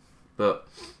with. But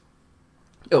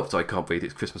oh, sorry, I can't breathe.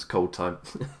 It's Christmas cold time.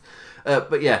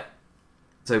 But yeah.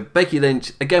 So Becky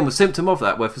Lynch again was a symptom of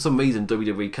that, where for some reason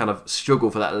WWE kind of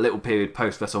struggled for that little period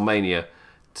post WrestleMania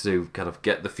to kind of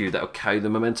get the feud that would carry the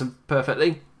momentum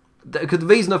perfectly. Because the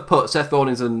reason I've put Seth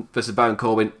Rollins versus Baron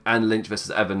Corbin and Lynch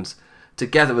versus Evans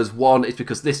together as one is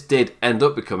because this did end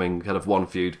up becoming kind of one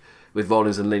feud, with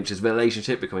Rollins and Lynch's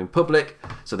relationship becoming public,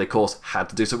 so they of course had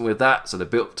to do something with that, so they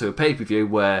built up to a pay-per-view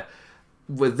where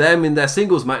with them in their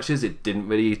singles matches it didn't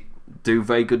really do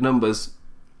very good numbers.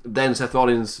 Then Seth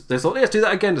Rollins, they thought, let's do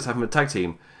that again, just have him a tag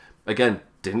team. Again,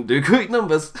 didn't do great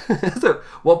numbers. So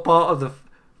what part of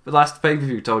the last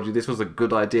pay-per-view told you this was a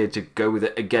good idea to go with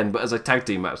it again, but as a tag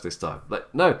team match this time?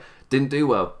 Like, no, didn't do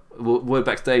well. Word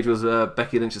backstage was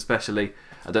Becky Lynch especially,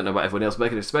 I don't know about everyone else,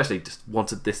 Becky Lynch especially, just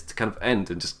wanted this to kind of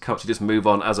end and just can't she just move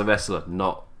on as a wrestler,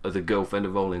 not as a girlfriend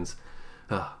of Rollins.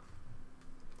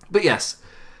 But yes,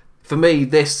 for me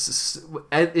this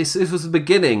was the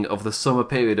beginning of the summer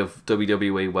period of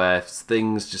WWE where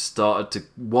things just started to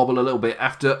wobble a little bit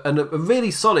after a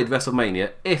really solid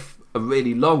WrestleMania, if a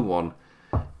really long one.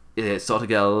 It started to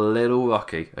get a little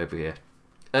rocky over here.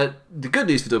 The good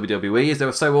news for WWE is they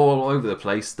were so all over the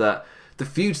place that the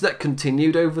feuds that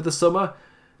continued over the summer,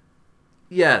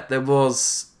 yeah, there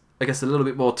was, I guess, a little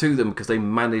bit more to them because they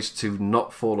managed to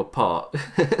not fall apart.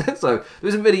 So there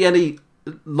isn't really any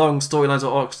long storylines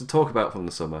or arcs to talk about from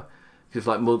the summer. Because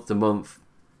like month to month,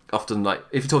 often like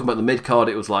if you're talking about the mid card,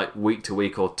 it was like week to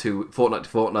week or fortnight to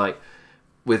fortnight.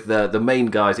 With the main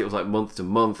guys, it was like month to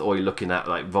month, or you're looking at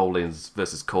like Rollins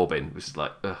versus Corbin, which is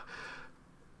like, ugh.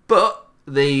 But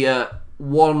the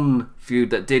one feud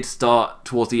that did start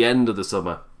towards the end of the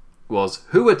summer was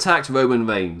who attacked Roman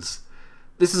Reigns.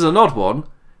 This is an odd one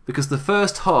because the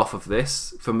first half of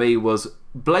this for me was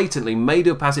blatantly made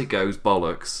up as it goes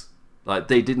bollocks. Like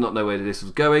they did not know where this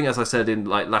was going. As I said in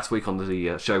like last week on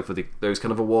the show for those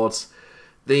kind of awards,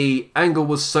 the angle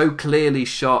was so clearly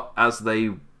shot as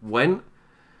they went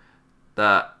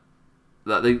that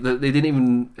they didn't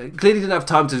even clearly didn't have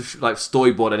time to like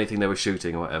storyboard anything they were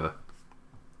shooting or whatever.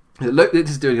 This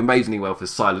is doing amazingly well for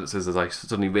silences as I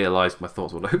suddenly realised my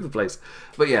thoughts were all over the place.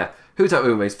 But yeah, who attacked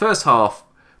Roman Reigns? First half,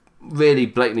 really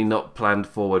blatantly not planned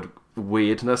forward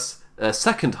weirdness.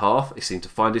 Second half, he seemed to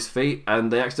find his feet,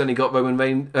 and they accidentally got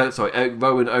Eric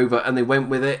Rowan over, and they went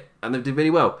with it, and they did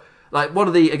really well. Like one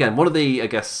of the I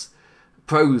guess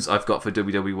pros I've got for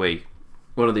WWE,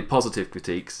 one of the positive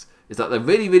critiques is that they're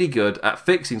really really good at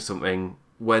fixing something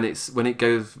when it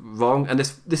goes wrong, and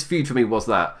this feud for me was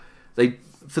that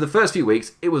for the first few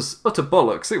weeks, it was utter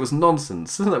bollocks. It was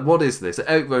nonsense. Like, what is this?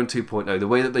 Eric Rowan 2.0, the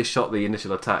way that they shot the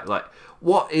initial attack, like,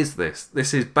 what is this?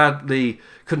 This is badly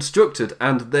constructed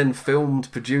and then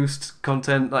filmed, produced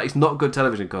content. Like, it's not good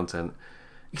television content.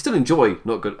 You can still enjoy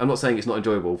not good. I'm not saying it's not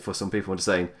enjoyable for some people. I'm just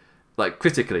saying, like,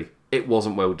 critically, it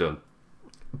wasn't well done.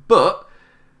 But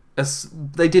as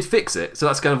they did fix it, so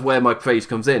that's kind of where my praise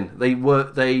comes in.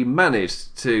 They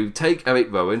managed to take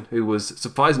Eric Rowan, who was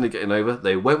surprisingly getting over.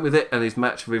 They went with it, and his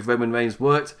match with Roman Reigns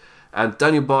worked. And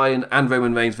Daniel Bryan and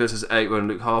Roman Reigns versus Eric Rowan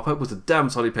and Luke Harper was a damn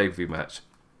solid pay-per-view match.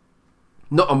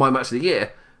 Not on my match of the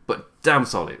year, but damn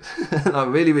solid. A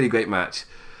really, really great match.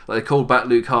 Like they called back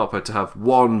Luke Harper to have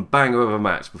one banger of a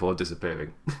match before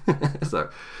disappearing. So,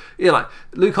 yeah, like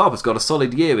Luke Harper's got a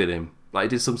solid year in him. Like he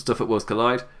did some stuff at Worlds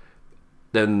Collide.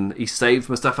 Then he saved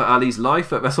Mustafa Ali's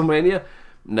life at WrestleMania.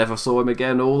 Never saw him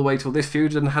again all the way till this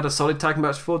feud and had a solid tag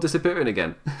match before disappearing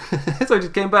again. So he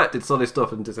just came back, did solid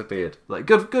stuff and disappeared. Like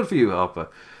good for you, Harper.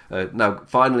 Now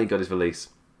finally got his release.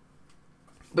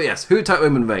 But yes, who attacked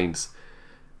Roman Reigns?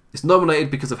 It's nominated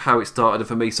because of how it started and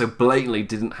for me so blatantly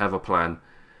didn't have a plan.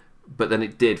 But then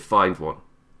it did find one.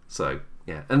 So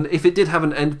yeah, and if it did have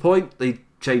an end point, they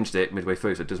changed it midway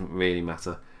through, so it doesn't really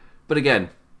matter. But again,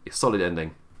 it's a solid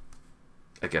ending.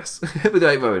 I guess. With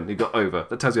Eric Rowan, he got over.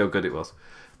 That tells you how good it was.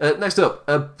 Next up,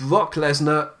 Brock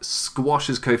Lesnar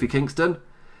squashes Kofi Kingston.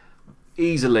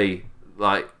 Easily,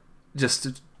 like, just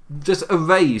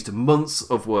erased months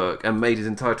of work and made his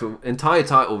entire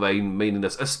title reign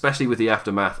meaningless, especially with the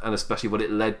aftermath and especially what it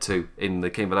led to in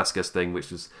the Cain Velasquez thing, which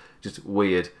was just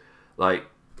weird. Like,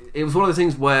 it was one of the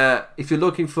things where if you're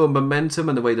looking for momentum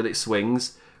and the way that it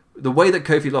swings, the way that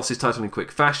Kofi lost his title in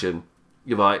quick fashion,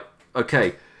 you're like,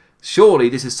 okay, surely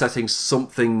this is setting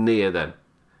something near then.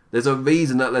 There's a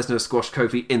reason that Lesnar squashed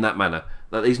Kofi in that manner.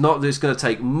 That he's not just going to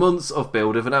take months of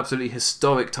build of an absolutely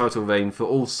historic title reign for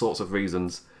all sorts of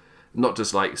reasons. Not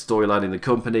just like storyline in the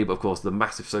company, but of course the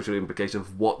massive social implication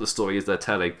of what the story is they're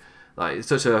telling. Like it's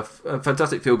such a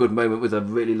fantastic feel-good moment with a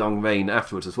really long reign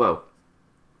afterwards as well.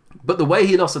 But the way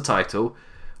he lost the title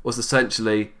was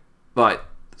essentially right.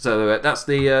 So that's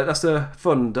the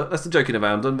fun, that's the joking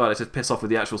around done. Right, let's just piss off with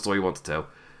the actual story you want to tell.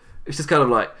 It's just kind of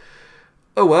like,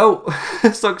 oh well,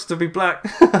 sucks to be black,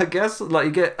 I guess. Like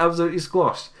you get absolutely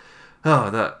squashed. Oh,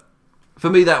 that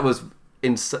for me that was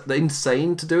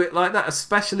insane to do it like that,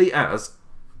 especially as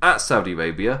at Saudi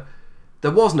Arabia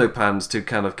there was no plans to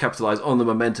kind of capitalise on the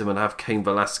momentum and have Cain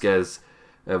Velasquez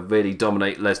really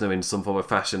dominate Lesnar in some form of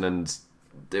fashion, and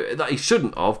that he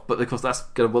shouldn't have. But of course that's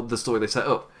kind of what the story they set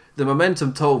up. The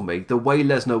momentum told me the way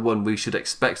Lesnar won, we should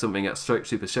expect something at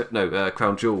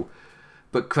Crown Jewel.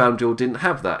 But Crown Jewel didn't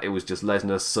have that. It was just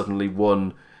Lesnar suddenly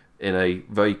won in a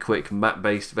very quick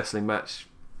mat-based wrestling match.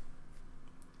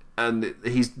 And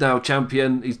he's now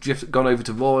champion. He's gone over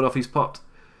to Raw and off his pot.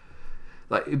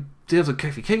 Like, it deals with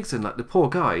Kofi Kingston, like the poor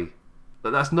guy.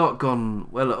 Like, that's not gone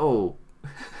well at all.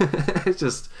 It's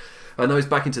just, I know he's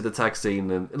back into the tag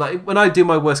scene. And like when I do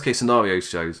my worst case scenario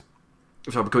shows,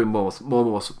 which I'm becoming more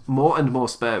and more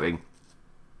sparing,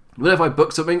 whenever I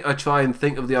book something, I try and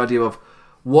think of the idea of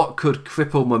what could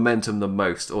cripple momentum the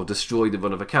most or destroy the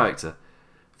run of a character.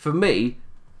 For me,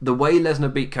 the way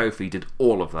Lesnar beat Kofi did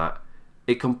all of that.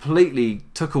 it completely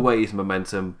took away his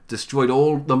momentum, destroyed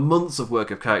all the months of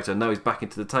work of character, and now he's back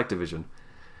into the tag division.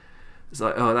 It's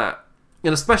like, oh, that.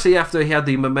 And especially after he had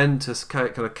the momentous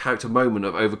kind of character moment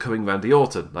of overcoming Randy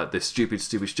Orton, like this stupid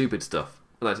stuff.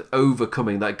 Like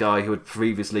overcoming that guy who had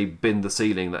previously been the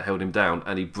ceiling that held him down,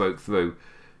 and he broke through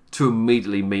to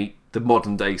immediately meet the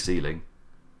modern day ceiling.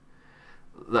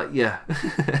 Like, yeah.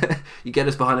 You get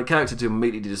us behind a character to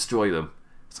immediately destroy them.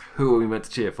 So who are we meant to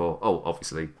cheer for? Oh,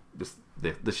 obviously, just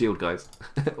the Shield guys.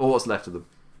 Or what's left of them.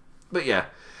 But yeah.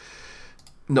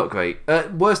 Not great.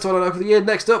 Worst storyline of the year.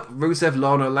 Next up, Rusev,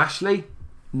 Lana, Lashley.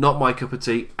 Not my cup of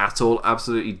tea at all.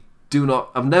 Absolutely do not.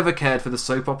 I've never cared for the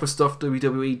soap opera stuff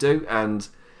WWE do, and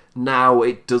now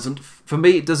it doesn't. For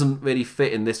me, it doesn't really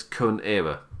fit in this current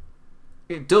era.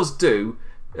 It does do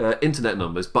internet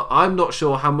numbers, but I'm not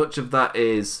sure how much of that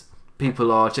is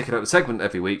people are checking out the segment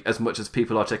every week as much as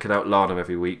people are checking out Lana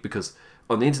every week, because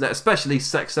on the internet, especially,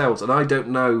 sex sells, and I don't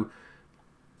know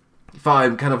if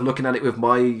I'm kind of looking at it with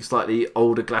my slightly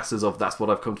older glasses of that's what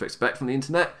I've come to expect from the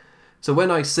internet. So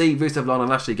when I see Rusev, Lana and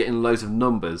Lashley getting loads of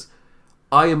numbers,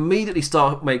 I immediately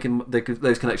start making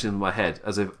those connections in my head,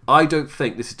 as if I don't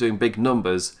think this is doing big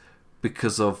numbers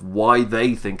because of why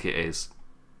they think it is.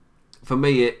 For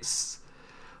me,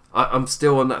 I'm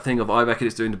still on that thing of I reckon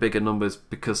it's doing the bigger numbers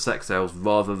because sex sells,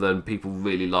 rather than people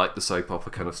really like the soap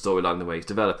opera kind of storyline the way it's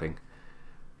developing.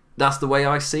 That's the way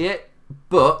I see it.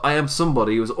 But I am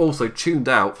somebody who was also tuned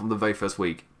out from the very first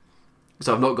week.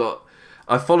 So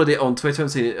I've followed it on Twitter and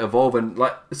seen it evolve, and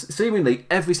like seemingly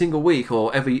every single week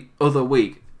or every other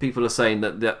week, people are saying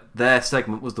that their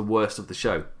segment was the worst of the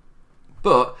show.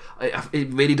 But it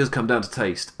really does come down to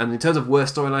taste. And in terms of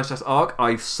worst storyline / arc,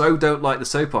 I so don't like the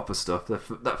soap opera stuff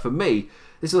that for me,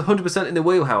 this is 100% in the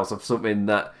wheelhouse of something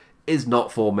that is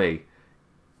not for me.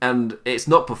 And it's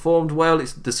not performed well.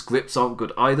 The scripts aren't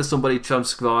good either. Somebody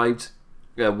transcribed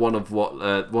one of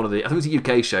the, I think it was a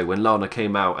UK show when Lana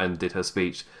came out and did her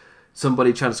speech.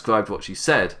 Somebody transcribed what she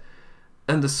said,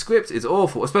 and the script is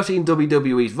awful, especially in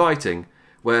WWE's writing,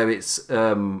 where it's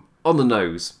on the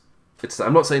nose.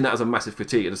 I'm not saying that as a massive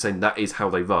critique, I'm just saying that is how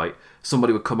they write.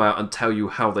 Somebody would come out and tell you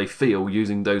how they feel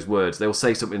using those words. They'll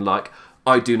say something like,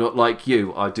 I do not like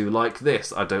you, I do like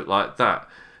this, I don't like that.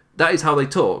 That is how they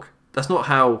talk. That's not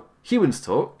how humans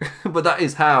talk, but that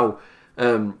is how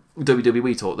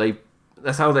WWE talk.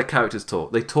 That's how their characters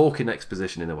talk. They talk in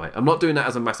exposition in a way. I'm not doing that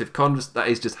as a massive con, that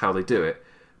is just how they do it.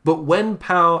 But when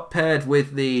paired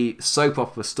with the soap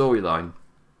opera storyline,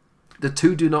 the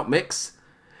two do not mix.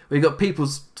 We've got people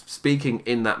speaking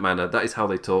in that manner. That is how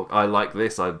they talk. I like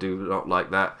this, I do not like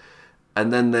that.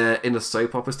 And then they're in a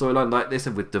soap opera storyline like this,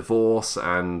 with divorce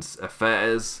and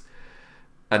affairs.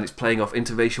 And it's playing off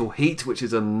interracial heat, which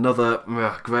is another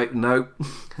great note.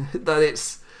 That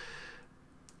it's...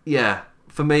 Yeah...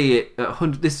 For me,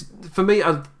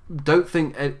 I don't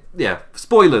think...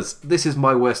 spoilers. This is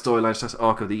my worst storyline /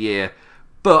 arc of the year.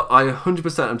 But I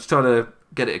 100%, I'm just trying to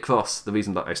get it across, the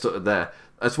reason that I started there.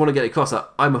 I just want to get it across that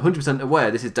I'm 100% aware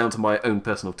this is down to my own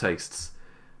personal tastes.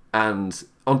 And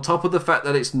on top of the fact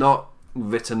that it's not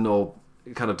written or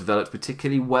kind of developed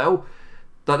particularly well,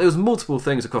 that there was multiple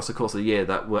things across the course of the year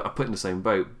that were put in the same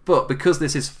boat. But because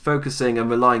this is focusing and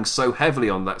relying so heavily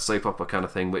on that soap opera kind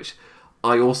of thing, which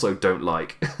I also don't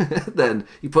like, then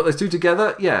you put those two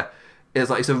together, yeah,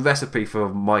 it's a recipe for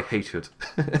my hatred.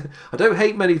 I don't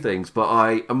hate many things, but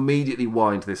I immediately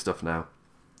whine to this stuff now.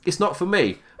 It's not for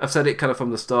me. I've said it kind of from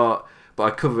the start, but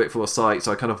I cover it for a site,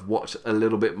 so I kind of watch a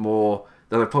little bit more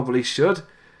than I probably should.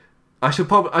 I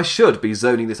should be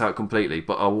zoning this out completely,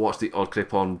 but I'll watch the odd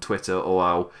clip on Twitter, or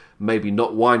I'll maybe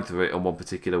not whine through it on one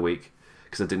particular week,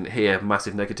 because I didn't hear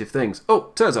massive negative things.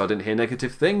 Oh, turns out I didn't hear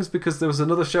negative things because there was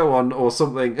another show on or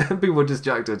something and people were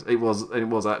distracted. It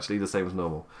was actually the same as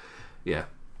normal. Yeah.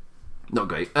 Not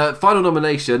great. Final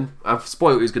nomination. I've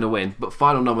spoiled who's going to win, but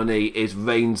final nominee is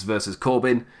Reigns versus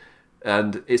Corbin.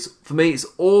 And for me, it's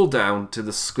all down to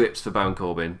the scripts for Baron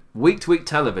Corbin. Week-to-week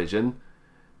television,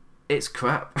 it's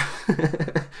crap.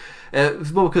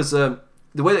 It's more because the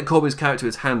way that Corbin's character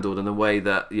is handled and the way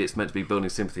that it's meant to be building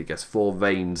sympathy, I guess, for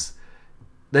Reigns,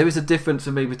 there is a difference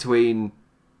for me between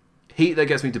heat that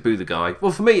gets me to boo the guy.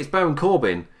 Well, for me, it's Baron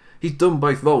Corbin. He's done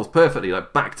both roles perfectly,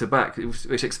 like back to back,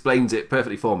 which explains it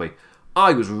perfectly for me.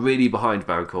 I was really behind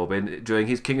Baron Corbin during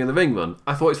his King of the Ring run.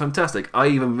 I thought it was fantastic. I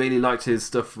even really liked his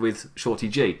stuff with Shorty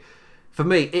G. For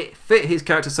me, it fit his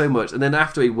character so much. And then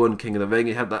after he won King of the Ring,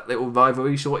 he had that little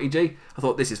rivalry, Shorty G. I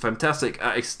thought this is fantastic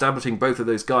at establishing both of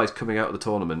those guys coming out of the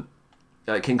tournament.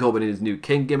 King Corbin in his new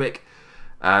King gimmick,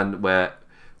 and where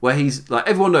he's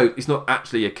everyone knows he's not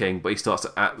actually a king, but he starts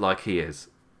to act like he is.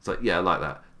 It's yeah, I like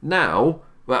that. Now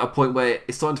we're at a point where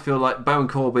it's starting to feel like Baron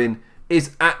Corbin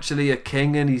is actually a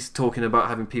king, and he's talking about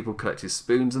having people collect his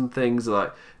spoons and things.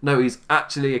 Like, no, he's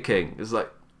actually a king. It's like,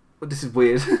 well, this is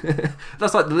weird.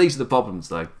 That's like the least of the problems,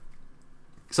 though.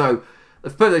 So,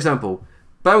 let's put an example.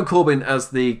 Baron Corbin as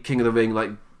the King of the Ring,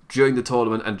 like, during the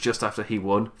tournament and just after he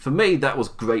won. For me, that was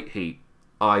great heat.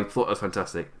 I thought it was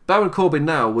fantastic. Baron Corbin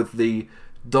now with the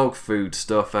dog food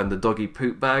stuff and the doggy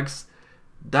poop bags,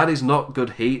 that is not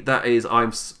good heat. That is,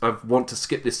 I want to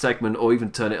skip this segment or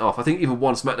even turn it off. I think even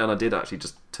one SmackDown I did actually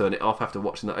just turn it off after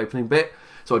watching that opening bit.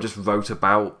 So I just wrote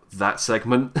about that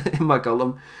segment in my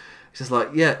column. It's just like,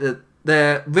 yeah,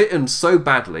 they're written so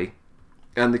badly,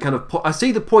 and they kind of I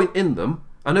see the point in them.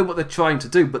 I know what they're trying to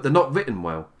do, but they're not written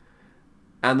well.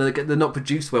 And they're not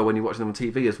produced well when you're watching them on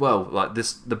TV as well. Like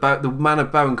this, the manner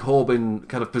Baron Corbin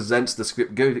kind of presents the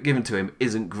script given to him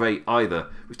isn't great either,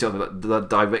 which tells me that the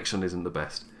direction isn't the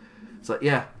best. It's like,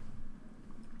 yeah,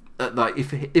 like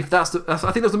if that's I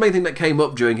think that's the main thing that came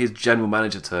up during his general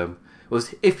manager term,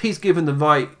 was if he's given the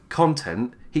right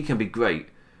content, he can be great.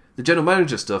 The general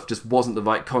manager stuff just wasn't the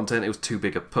right content. It was too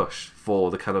big a push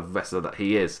for the kind of wrestler that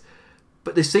he is.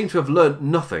 But they seem to have learned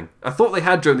nothing. I thought they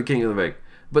had during the King of the Ring.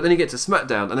 But then you get to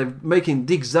SmackDown and they're making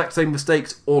the exact same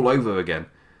mistakes all over again.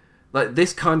 Like,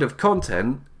 this kind of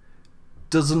content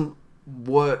doesn't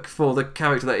work for the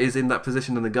character that is in that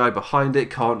position, and the guy behind it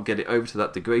can't get it over to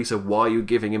that degree. So why are you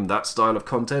giving him that style of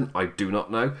content? I do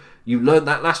not know. You learned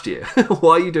that last year.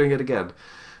 Why are you doing it again?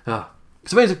 So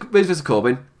Reigns vs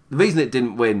Corbin, the reason it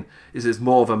didn't win is it's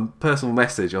more of a personal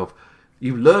message of,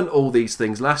 you learned all these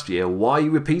things last year. Why are you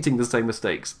repeating the same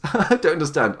mistakes? I don't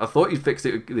understand. I thought you'd fixed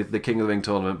it with the King of the Ring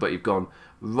tournament, but you've gone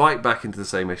right back into the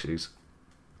same issues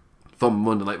from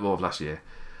Monday Night Raw of last year.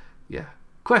 Yeah.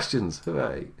 Questions.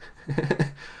 Hooray.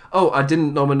 Oh, I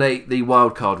didn't nominate the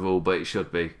wildcard rule, but it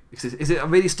should be. Is it a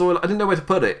really storyline? I didn't know where to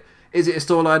put it. Is it a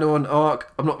storyline or an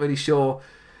arc? I'm not really sure.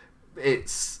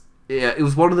 It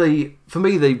was one of the, for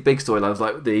me, the big storylines,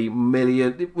 like the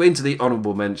million. We're into the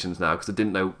honourable mentions now because I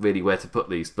didn't know really where to put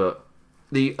these, but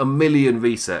the A Million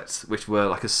Resets, which were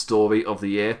like a story of the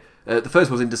year. The first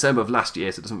was in December of last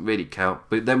year, so it doesn't really count.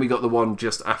 But then we got the one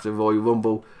just after Royal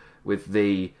Rumble with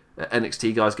the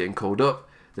NXT guys getting called up.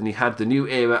 Then you had the new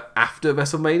era after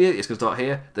WrestleMania. It's going to start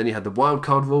here. Then you had the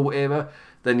wildcard rule era.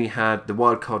 Then you had the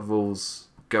wildcard rules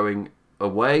going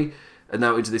away. And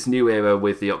now into this new era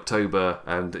with the October,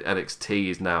 and NXT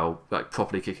is now like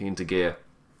properly kicking into gear.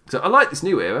 So I like this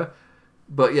new era,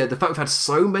 but yeah, the fact we've had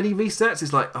so many resets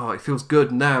is like, oh, it feels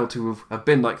good now to have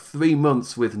been like 3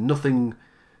 months with nothing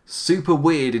super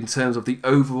weird in terms of the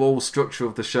overall structure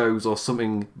of the shows, or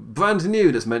something brand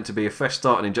new that's meant to be a fresh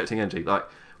start and injecting energy. Like,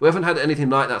 we haven't had anything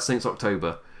like that since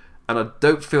October, and I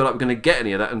don't feel like we're going to get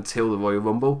any of that until the Royal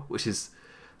Rumble, which is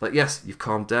like, yes, you've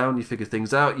calmed down, you figured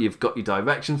things out, you've got your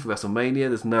direction for WrestleMania,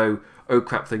 there's no, oh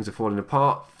crap, things are falling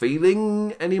apart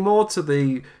feeling anymore to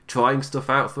the trying stuff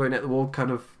out, throwing it at the wall kind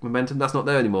of momentum. That's not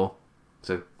there anymore.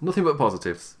 So, nothing but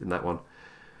positives in that one.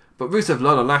 But Rusev,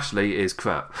 Lana, Lashley is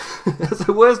crap. That's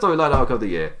the worst storyline arc of the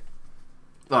year.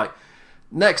 Right,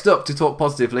 next up to talk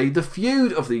positively, the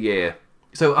feud of the year.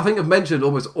 So, I think I've mentioned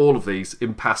almost all of these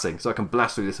in passing, so I can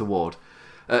blast through this award.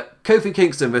 Kofi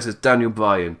Kingston versus Daniel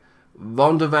Bryan.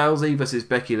 Ronda Rousey versus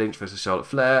Becky Lynch versus Charlotte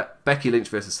Flair, Becky Lynch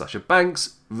versus Sasha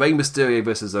Banks, Rey Mysterio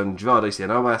versus Andrade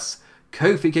Cien Almas,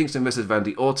 Kofi Kingston versus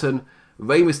Randy Orton,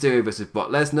 Rey Mysterio versus Brock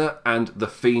Lesnar, and The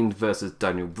Fiend versus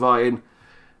Daniel Bryan.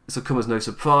 This will come as no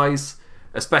surprise,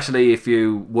 especially if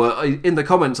you were in the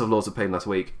comments of Lords of Pain last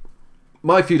week.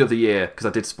 My feud of the year, because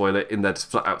I did spoil it in there just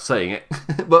flat out saying it,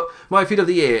 but my feud of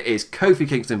the year is Kofi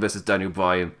Kingston versus Daniel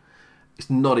Bryan. It's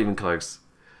not even close.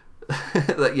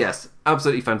 Yes,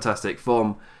 absolutely fantastic.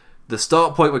 From the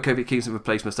start point where Kofi Kingston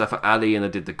replaced Mustafa Ali and they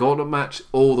did the gauntlet match,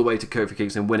 all the way to Kofi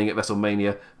Kingston winning at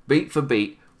WrestleMania, beat for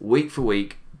beat, week for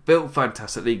week, built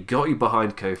fantastically, got you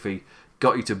behind Kofi,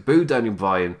 got you to boo Daniel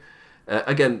Bryan.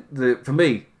 Again, for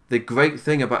me, the great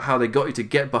thing about how they got you to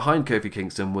get behind Kofi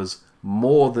Kingston was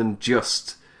more than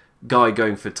just guy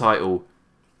going for title.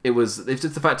 It's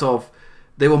just the fact of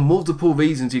there were multiple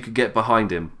reasons you could get behind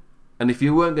him. And if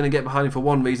you weren't going to get behind him for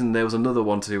one reason, there was another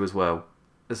one too as well.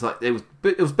 It's like it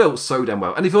was built so damn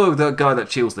well. And if you're the guy that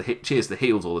cheers the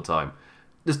heels all the time,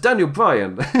 there's Daniel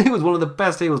Bryan. He was one of the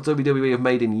best heels WWE have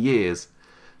made in years.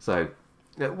 So,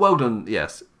 well done.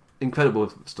 Yes, incredible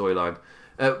storyline.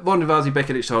 Ronda Rousey,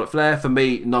 Becky Lynch, Charlotte Flair, for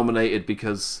me, nominated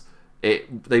because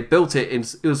they built it in.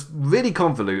 It was really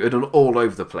convoluted and all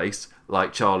over the place,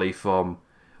 like Charlie.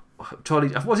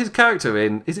 What's his character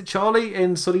in? Is it Charlie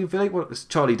in Sunnyvale? What? It's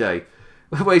Charlie Day,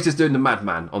 where he's just doing the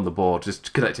madman on the board,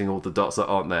 just connecting all the dots that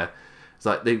aren't there. It's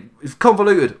like it's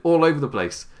convoluted all over the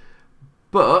place.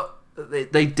 But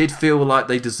they did feel like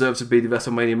they deserved to be the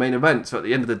WrestleMania main event. So at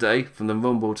the end of the day, from the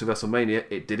Rumble to WrestleMania,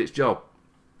 it did its job.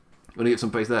 I'm going to give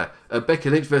some praise there. Becky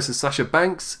Lynch versus Sasha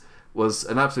Banks was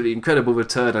an absolutely incredible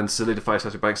return and solidified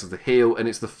Sasha Banks as the heel. And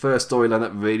it's the first storyline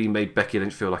that really made Becky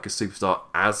Lynch feel like a superstar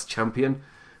as champion.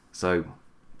 So,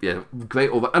 yeah,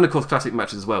 great. And of course, classic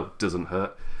matches as well. Doesn't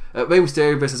hurt. Rey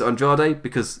Mysterio versus Andrade,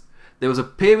 because there was a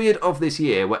period of this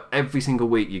year where every single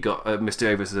week you got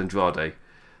Mysterio versus Andrade.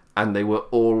 And they were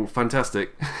all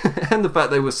fantastic. And the fact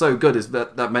they were so good is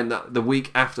that meant that the week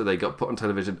after they got put on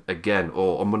television again,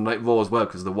 or on Monday Night Raw as well,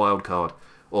 because of the wild card,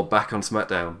 or back on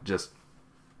SmackDown. Just,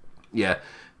 yeah.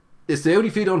 It's the only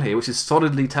feud on here which is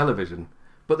solidly television,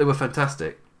 but they were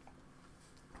fantastic.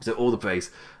 So all the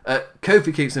praise.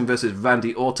 Kofi Kingston versus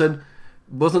Randy Orton.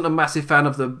 Wasn't a massive fan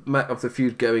of the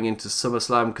feud going into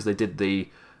SummerSlam, because they did the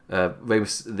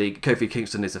Kofi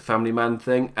Kingston is a family man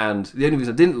thing, and the only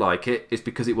reason I didn't like it is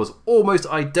because it was almost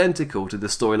identical to the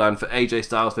storyline for AJ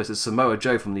Styles versus Samoa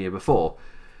Joe from the year before.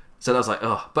 So I was like,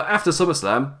 oh. But after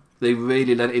SummerSlam, they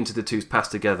really lent into the two's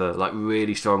past together, like,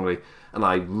 really strongly, and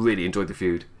I really enjoyed the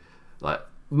feud. Like,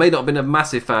 may not have been a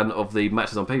massive fan of the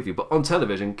matches on pay-per-view, but on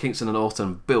television, Kingston and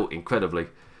Orton built incredibly.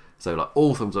 So, like,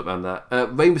 all thumbs up around that.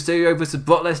 Rey Mysterio versus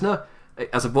Brock Lesnar,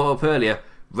 as I brought up earlier,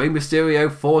 Rey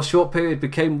Mysterio, for a short period,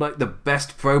 became like the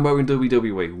best promo in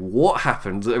WWE. What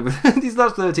happened over these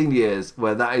last 13 years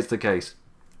where that is the case?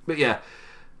 But yeah,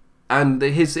 and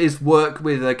his work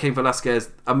with Cain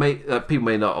Velasquez, people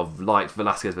may not have liked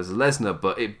Velasquez versus Lesnar,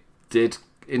 but it did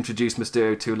introduce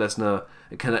Mysterio to Lesnar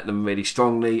and connect them really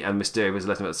strongly, and Mysterio versus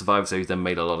Lesnar at Survivor Series then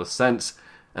made a lot of sense,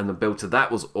 and the build to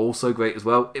that was also great as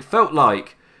well. It felt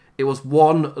like it was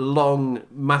one long,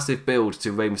 massive build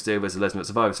to Rey Mysterio versus Lesnar at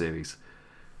Survivor Series.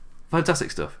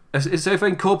 Fantastic stuff. So if I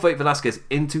incorporate Velasquez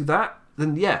into that,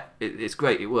 then yeah, it's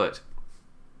great. It worked.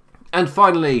 And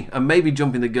finally, and maybe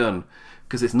jumping the gun,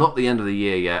 because it's not the end of the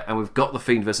year yet, and we've got The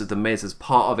Fiend versus The Miz as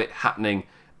part of it happening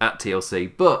at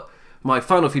TLC. But my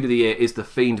final feud of the year is The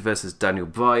Fiend versus Daniel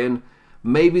Bryan.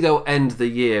 Maybe they'll end the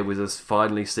year with us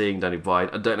finally seeing Daniel Bryan.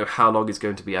 I don't know how long he's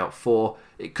going to be out for.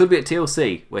 It could be at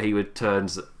TLC, where he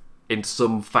returns in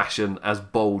some fashion as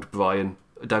bold Bryan.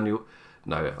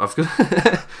 No, I was going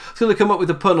to come up with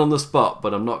a pun on the spot,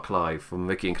 but I'm not Clive from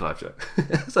Mickey and Clive Show.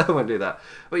 So I won't do that.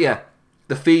 But yeah,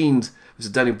 The Fiend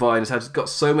versus Daniel Bryan has got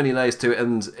so many layers to it,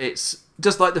 and it's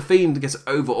just like The Fiend gets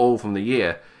overall from the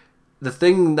year. The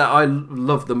thing that I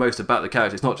love the most about the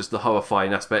character is not just the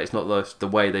horrifying aspect, it's not the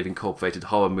way they've incorporated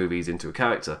horror movies into a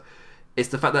character. It's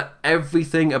the fact that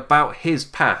everything about his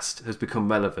past has become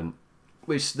relevant,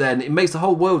 which then it makes the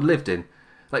whole world lived in.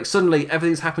 Like, suddenly,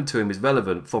 everything's happened to him is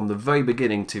relevant from the very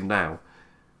beginning to now.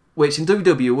 Which, in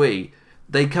WWE,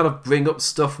 they kind of bring up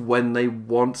stuff when they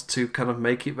want to kind of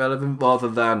make it relevant, rather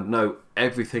than, no,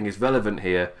 everything is relevant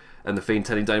here, and The Fiend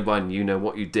telling Daniel Bryan, you know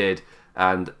what you did,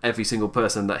 and every single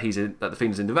person that The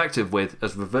Fiend is interactive with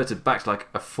has reverted back to, like,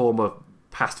 a former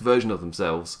past version of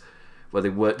themselves, where they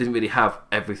didn't really have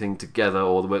everything together,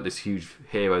 or they weren't this huge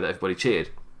hero that everybody cheered.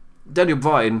 Daniel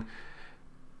Bryan,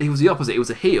 he was the opposite. He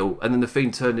was a heel, and then The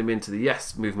Fiend turned him into the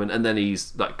Yes movement, and then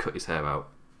he's like cut his hair out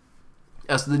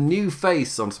as the new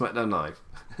face on SmackDown Live,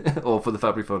 or for the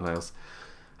Fabry Funhouse.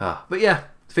 But yeah,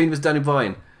 The Fiend was Daniel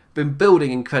Bryan. Been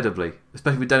building incredibly,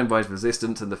 especially with Daniel Bryan's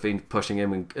resistance and The Fiend pushing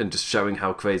him and just showing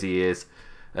how crazy he is.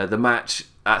 The match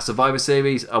at Survivor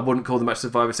Series, I wouldn't call the match at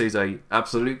Survivor Series a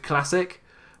absolute classic,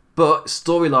 but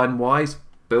storyline wise,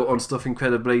 built on stuff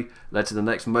incredibly, led to the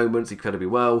next moments incredibly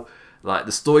well. Like,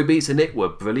 the story beats in it were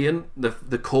brilliant. The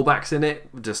callbacks in it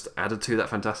just added to that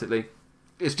fantastically.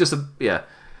 It's just the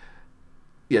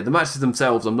matches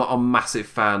themselves, I'm not a massive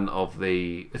fan of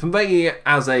the... If I'm making it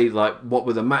as a, like, what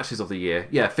were the matches of the year,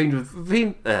 yeah, Fiend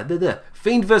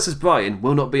versus Bryan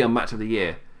will not be on match of the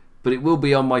year, but it will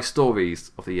be on my stories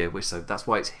of the year, so that's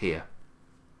why it's here.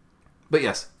 But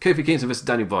yes, Kofi Kingston versus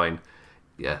Daniel Bryan.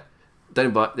 Yeah,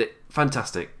 Daniel Bryan,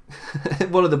 fantastic.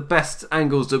 One of the best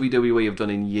angles WWE have done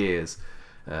in years.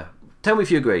 Tell me if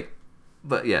you agree.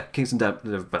 But yeah, Kingston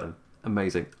Daniel,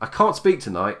 amazing. I can't speak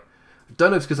tonight. I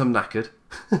don't know if it's because I'm knackered.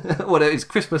 Well, it's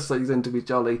Christmas season to be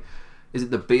jolly. Is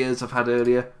it the beers I've had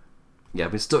earlier? Yeah,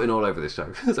 I've been stutting all over this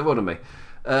show. So what on me.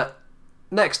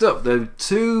 Next up, the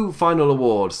two final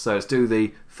awards. So let's do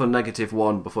the fun negative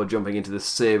one before jumping into the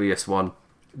serious one.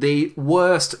 The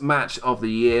worst match of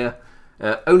the year.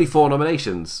 Only 4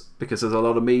 nominations, because there's a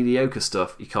lot of mediocre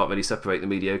stuff. You can't really separate the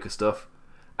mediocre stuff.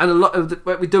 And a lot of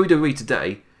with WWE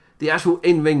today, the actual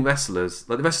in-ring wrestlers,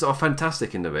 like the wrestlers are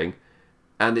fantastic in the ring,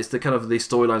 and it's the kind of the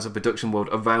storylines of production world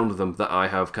around them that I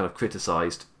have kind of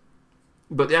criticised.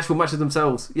 But the actual matches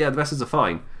themselves, yeah, the wrestlers are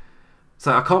fine.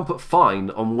 So I can't put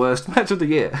fine on worst match of the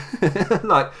year.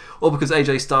 Or because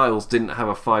AJ Styles didn't have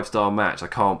a 5-star match, I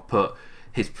can't put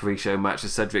his pre-show match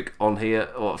with Cedric on here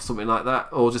or something like that.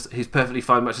 Or just his perfectly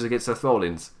fine matches against Seth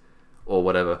Rollins or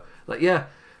whatever.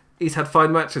 He's had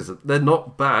fine matches. They're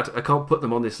not bad. I can't put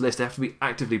them on this list. They have to be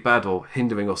actively bad or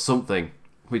hindering or something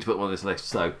for me to put them on this list.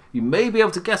 So you may be able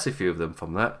to guess a few of them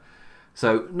from that.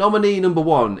 So nominee number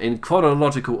 1, in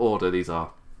chronological order these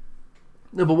are.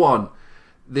 Number 1,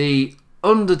 The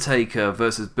Undertaker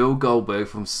versus Bill Goldberg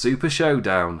from Super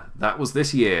Showdown. That was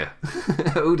this year.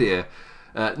 Oh dear.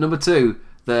 Number 2,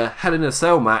 the Hell in a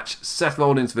Cell match, Seth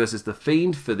Rollins versus The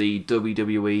Fiend for the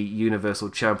WWE Universal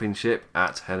Championship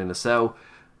at Hell in a Cell.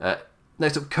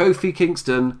 Next up, Kofi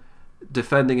Kingston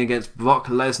defending against Brock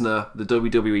Lesnar, the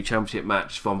WWE Championship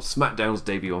match from SmackDown's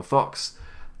debut on Fox.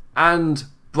 And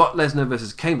Brock Lesnar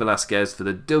versus Cain Velasquez for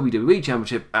the WWE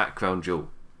Championship at Crown Jewel.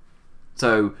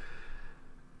 So,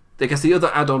 I guess the other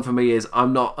add-on for me is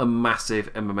I'm not a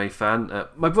massive MMA fan.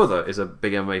 My brother is a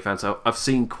big MMA fan, so I've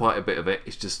seen quite a bit of it.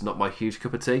 It's just not my huge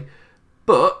cup of tea.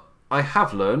 But I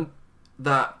have learned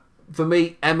that, for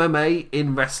me, MMA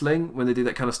in wrestling, when they do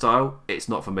that kind of style, it's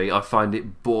not for me. I find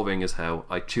it boring as hell.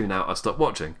 I tune out, I stop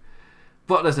watching.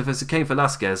 Brock Lesnar versus Cain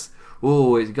Velasquez.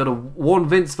 Oh, he's got to warn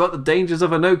Vince about the dangers of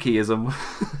Inokiism.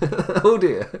 Oh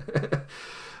dear.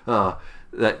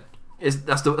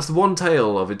 That's the one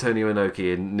tale of Antonio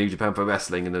Inoki in New Japan Pro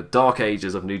Wrestling in the dark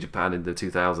ages of New Japan in the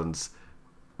 2000s.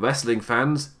 Wrestling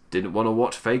fans didn't want to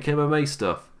watch fake MMA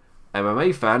stuff.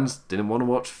 MMA fans didn't want to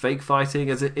watch fake fighting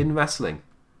as in wrestling.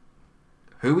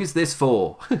 Who is this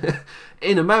for?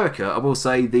 In America, I will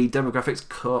say the demographics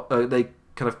they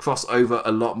kind of cross over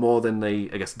a lot more than they,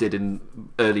 I guess, did in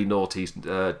early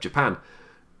noughties Japan.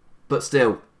 But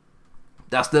still,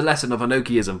 that's the lesson of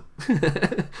Inokiism.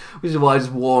 Which is why I'm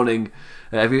just warning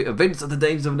Vince of the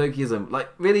dangers of Inokiism.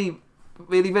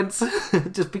 Really, Vince,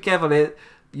 just be careful here.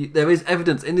 There is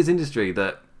evidence in this industry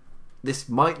that this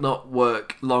might not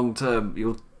work long term.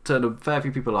 You'll turn a fair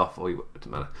few people off, or it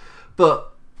doesn't matter.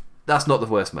 But that's not the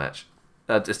worst match.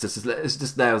 It's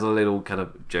just there as a little kind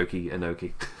of jokey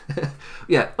Inoki.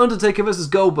 Yeah, Undertaker versus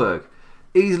Goldberg.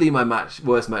 Easily my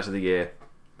worst match of the year.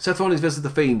 Seth Rollins versus The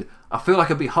Fiend. I feel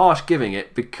like I'd be harsh giving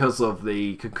it because of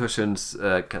the concussions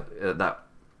I can't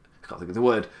think of the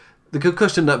word. The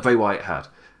concussion that Bray Wyatt had.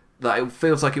 That it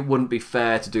feels like it wouldn't be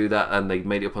fair to do that, and they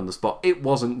made it up on the spot. It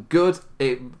wasn't good.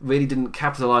 It really didn't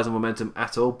capitalise on momentum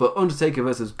at all. But Undertaker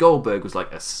versus Goldberg was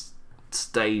like a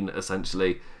stain,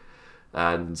 essentially.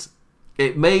 And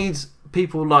it made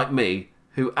people like me,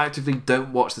 who actively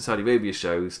don't watch the Saudi Arabia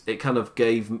shows, it kind of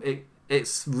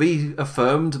it's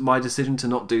reaffirmed my decision to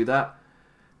not do that.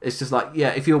 It's just like, yeah,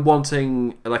 if you're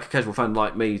wanting like a casual fan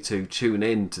like me to tune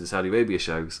in to the Saudi Arabia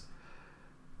shows,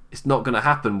 it's not going to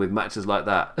happen with matches like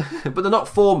that. But they're not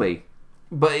for me.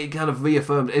 But it kind of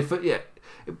reaffirmed.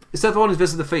 Seth Rollins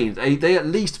versus The Fiend, they at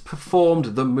least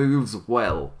performed the moves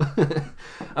well.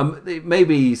 It may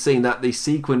be seen that the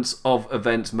sequence of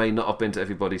events may not have been to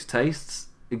everybody's tastes,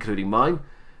 including mine,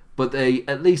 but they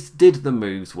at least did the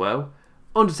moves well.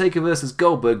 Undertaker versus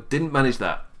Goldberg didn't manage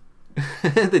that.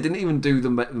 They didn't even do the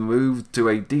move to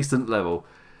a decent level.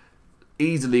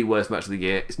 Easily worst match of the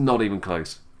year. It's not even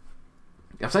close.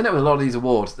 I've seen that with a lot of these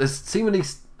awards. There's seemingly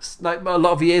like a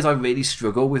lot of years I really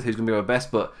struggle with who's going to be my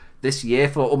best, but this year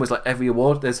for almost like every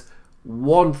award, there's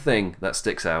one thing that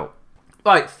sticks out.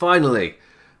 Right, finally,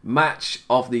 match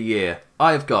of the year.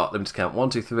 I've got, let me just count, 1,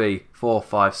 2, 3, 4,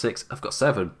 5, 6. I've got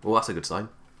 7. Well, that's a good sign.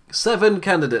 7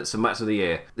 candidates for match of the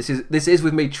year. This is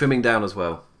with me trimming down as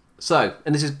well. So,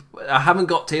 and I haven't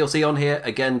got TLC on here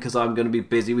again because I'm going to be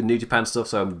busy with New Japan stuff,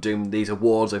 so I'm doing these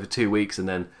awards over 2 weeks and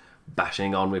then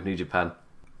bashing on with New Japan.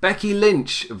 Becky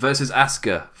Lynch versus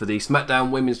Asuka for the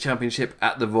SmackDown Women's Championship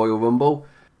at the Royal Rumble.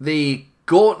 The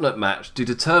gauntlet match to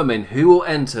determine who will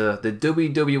enter the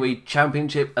WWE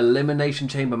Championship Elimination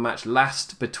Chamber match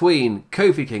last between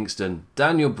Kofi Kingston,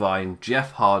 Daniel Bryan,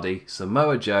 Jeff Hardy,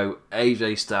 Samoa Joe,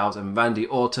 AJ Styles and Randy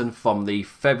Orton from the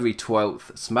February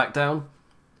 12th SmackDown.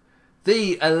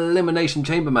 The Elimination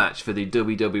Chamber match for the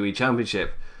WWE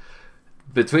Championship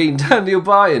between Daniel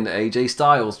Bryan, AJ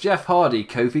Styles, Jeff Hardy,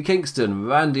 Kofi Kingston,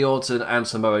 Randy Orton and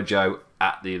Samoa Joe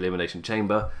at the Elimination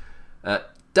Chamber.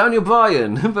 Daniel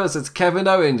Bryan versus Kevin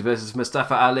Owens versus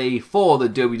Mustafa Ali for the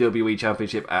WWE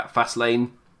Championship at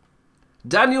Fastlane.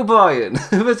 Daniel Bryan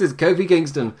versus Kofi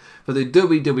Kingston for the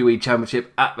WWE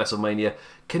Championship at WrestleMania.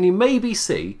 Can you maybe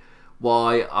see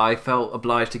why I felt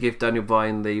obliged to give Daniel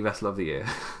Bryan the Wrestler of the Year?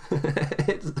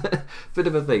 It's a bit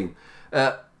of a theme.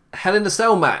 Hell in a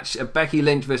Cell match, Becky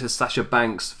Lynch versus Sasha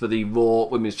Banks for the Raw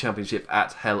Women's Championship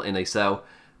at Hell in a Cell.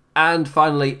 And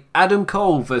finally, Adam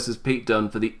Cole versus Pete Dunne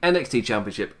for the NXT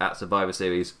Championship at Survivor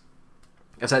Series.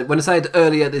 When I said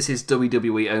earlier this is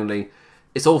WWE only,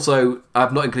 it's also,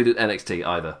 I've not included NXT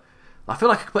either. I feel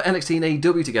like I could put NXT and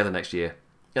AEW together next year.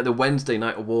 At the Wednesday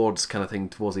night awards kind of thing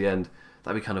towards the end.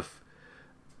 That'd be kind of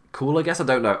cool, I guess. I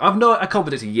don't know. I can't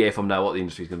predict a year from now what the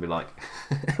industry's going to be like.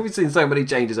 We've seen so many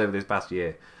changes over this past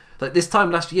year. Like this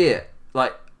time last year,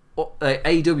 like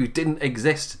AEW didn't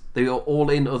exist. They were all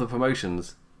in other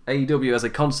promotions. AEW as a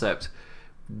concept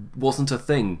wasn't a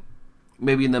thing.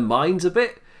 Maybe in their minds a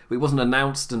bit. It wasn't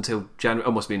announced until January.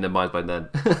 It must be in their minds by then.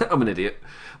 I'm an idiot.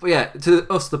 But yeah, to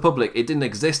us, the public, it didn't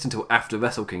exist until after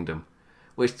Wrestle Kingdom.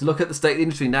 Which, to look at the state of the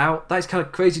industry now, that is kind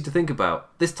of crazy to think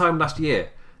about. This time last year,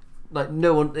 like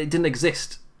it didn't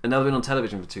exist. And now they've been on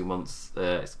television for 2 months.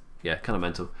 It's, kind of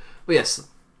mental. But yes.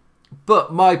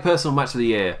 But my personal match of the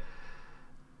year,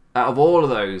 out of all of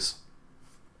those,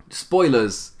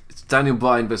 spoilers, it's Daniel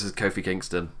Bryan versus Kofi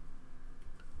Kingston.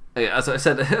 As I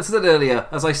said earlier,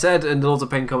 as I said in the Lords of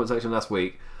Pain comment section last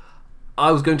week,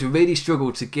 I was going to really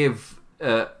struggle to give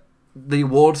the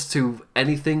awards to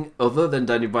anything other than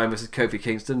Daniel Bryan versus Kofi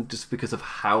Kingston, just because of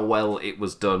how well it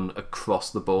was done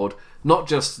across the board. Not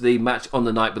just the match on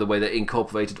the night, but the way they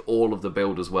incorporated all of the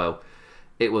build as well.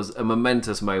 It was a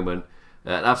momentous moment,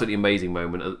 an absolutely amazing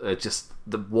moment.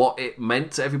 What it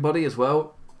meant to everybody as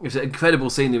well. It was incredible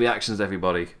seeing the reactions of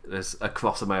everybody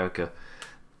across America.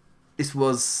 This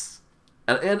was,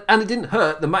 and it didn't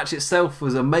hurt. The match itself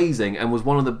was amazing and was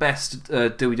one of the best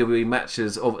WWE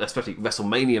matches, especially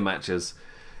WrestleMania matches,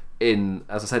 in,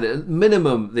 as I said, at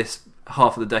minimum this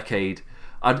half of the decade.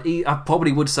 I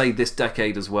probably would say this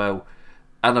decade as well,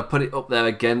 and I put it up there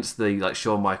against the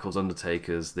Shawn Michaels,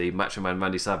 Undertakers, the Macho Man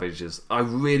Randy Savages. I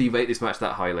really rate this match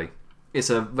that highly.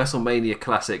 It's a WrestleMania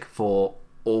classic for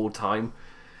all time,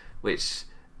 which,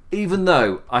 even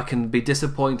though I can be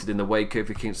disappointed in the way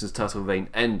Kofi Kingston's title reign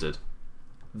ended,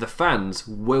 the fans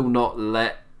will not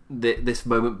let this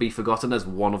moment be forgotten as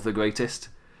one of the greatest.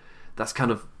 That's kind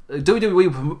of...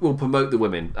 WWE will promote the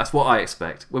women. That's what I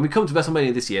expect. When we come to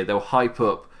WrestleMania this year, they'll hype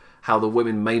up how the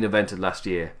women main evented last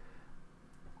year.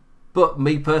 But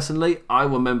me personally, I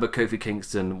remember Kofi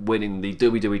Kingston winning the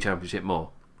WWE Championship more.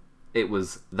 It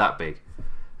was that big.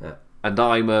 And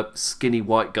I'm a skinny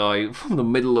white guy from the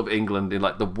middle of England in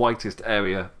the whitest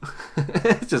area.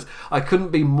 It's just, I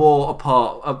couldn't be more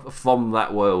apart from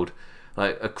that world,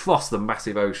 across the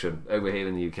massive ocean over here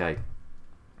in the UK.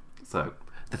 So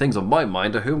the things on my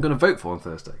mind are who I'm going to vote for on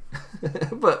Thursday.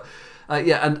 But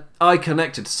and I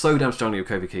connected so damn strongly with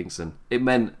Kofi Kingston. It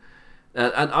meant,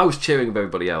 and I was cheering with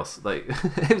everybody else.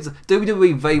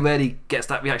 WWE very rarely gets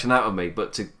that reaction out of me,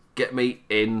 but to get me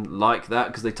in like that,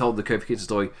 because they told the Kofi Kingston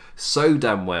story so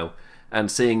damn well, and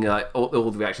seeing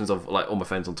all the reactions of all my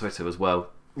friends on Twitter as well,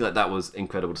 that was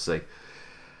incredible to see.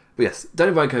 But yes,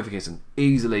 Daniel Bryan, Kofi Kingston,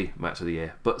 easily match of the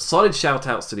year. But solid shout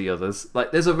outs to the others.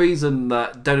 There's a reason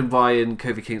that Daniel Bryan,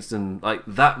 Kofi Kingston,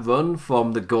 that run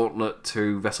from the Gauntlet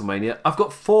to WrestleMania, I've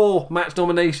got 4 match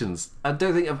nominations. I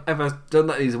don't think I've ever done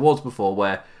that in these awards before,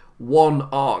 where one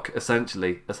arc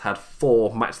essentially has had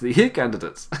 4 match of the year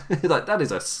candidates. That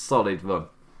is a solid run.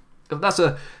 That's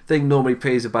a thing normally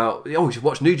praised about. Oh, you should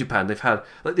watch New Japan. They've had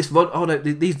this run. Oh no,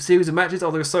 these series of matches.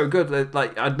 Oh, they're so good.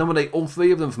 I'd nominate all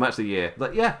 3 of them for match of the year.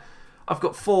 Yeah, I've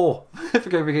got 4 for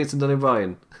Kofi Kingston, Daniel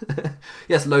Bryan.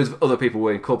 Yes, loads of other people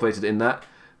were incorporated in that,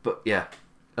 but yeah,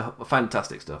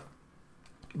 fantastic stuff.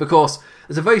 Because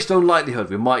there's a very strong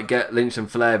likelihood we might get Lynch and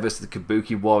Flair versus the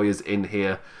Kabuki Warriors in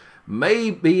here.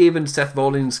 Maybe even Seth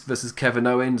Rollins versus Kevin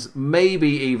Owens. Maybe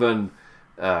even,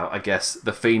 I guess,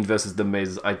 The Fiend versus The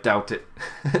Miz. I doubt it.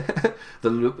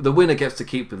 The winner gets to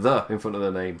keep the in front of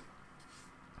their name.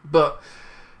 But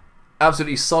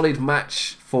absolutely solid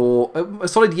match for... a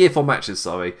solid year for matches,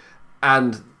 sorry.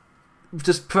 And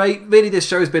just really this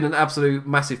show has been an absolute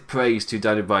massive praise to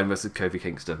Daniel Bryan versus Kofi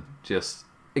Kingston. Just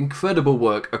incredible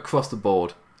work across the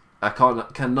board. I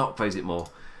cannot praise it more.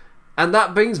 And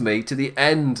that brings me to the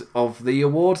end of the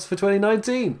awards for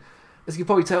 2019. As you can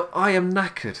probably tell, I am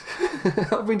knackered.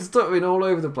 I've been stuttering all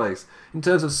over the place. In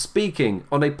terms of speaking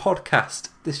on a podcast,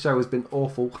 this show has been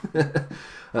awful.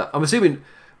 I'm assuming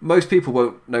most people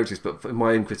won't notice, but in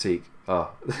my own critique,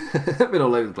 I've been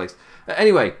all over the place.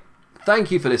 Anyway, thank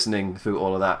you for listening through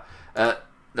all of that.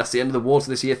 That's the end of the awards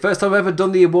this year. First time I've ever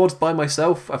done the awards by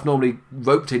myself. I've normally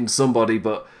roped in somebody,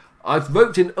 but I've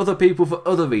roped in other people for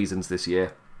other reasons this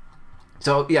year.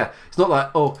 So yeah, it's not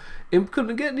like, Imp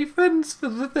couldn't get any friends for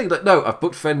the thing. No, I've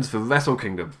booked friends for Wrestle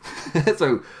Kingdom.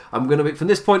 So I'm going to be, from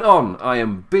this point on, I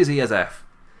am busy as F.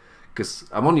 because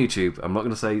I'm on YouTube. I'm not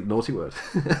going to say naughty word.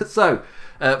 So,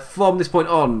 from this point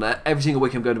on, every single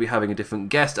week I'm going to be having a different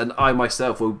guest, and I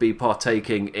myself will be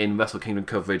partaking in Wrestle Kingdom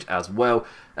coverage as well.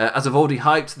 As I've already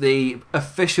hyped the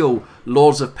official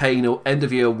Lords of Pain or End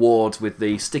of Year Awards with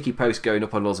the sticky post going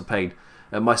up on Lords of Pain,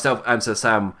 myself and Sir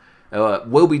Sam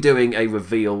will be doing a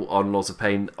reveal on Lords of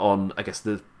Pain on, I guess,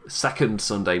 the second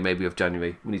Sunday maybe of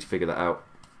January. We need to figure that out.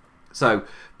 So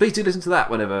please do listen to that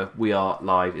whenever we are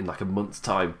live in like a month's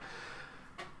time.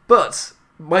 But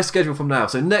my schedule from now.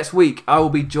 So next week I will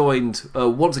be joined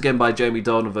once again by Jamie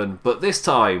Donovan, but this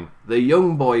time the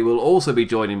young boy will also be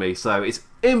joining me. So it's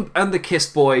Imp and the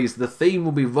Kiss Boys. The theme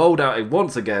will be rolled out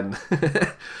once again.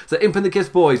 So Imp and the Kiss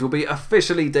Boys will be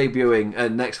officially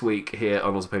debuting next week here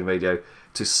on Lords of Pain Radio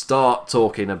to start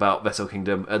talking about Wrestle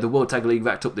Kingdom. The World Tag League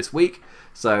wrapped up this week,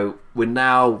 so we're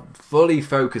now fully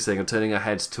focusing on turning our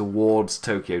heads towards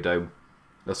Tokyo Dome.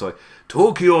 Oh, sorry,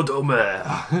 Tokyo Dome.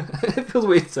 It feels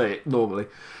weird to say it normally.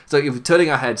 So if we're turning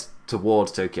our heads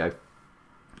towards Tokyo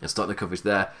and starting the coverage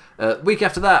there. Week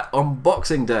after that, on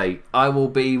Boxing Day, I will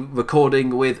be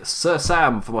recording with Sir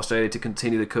Sam from Australia to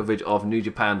continue the coverage of New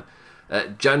Japan.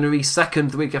 January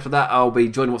 2nd, the week after that, I'll be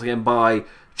joined once again by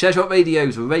Chairshot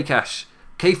Radio's Raycash.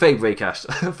 Kayfabe Raycash.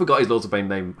 I forgot his Lords of Pain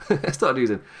name. I started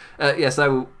using.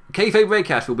 So Kayfabe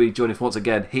Raycash will be joining us once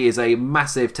again. He is a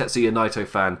massive Tetsuya Naito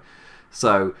fan.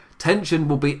 So tension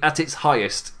will be at its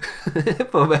highest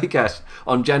for Raycash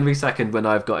on January 2nd when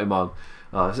I've got him on.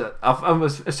 I'm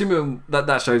assuming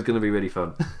that show is going to be really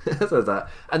fun. So that.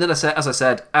 And then as I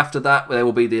said, after that there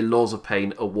will be the Lords of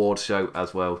Pain awards show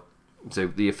as well. So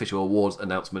the official awards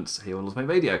announcements here on Lords of Pain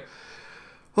Radio.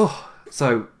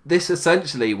 So this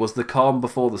essentially was the calm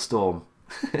before the storm.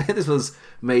 This was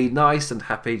me nice and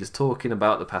happy, just talking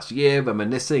about the past year,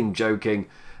 reminiscing, joking.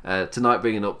 Tonight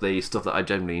bringing up the stuff that I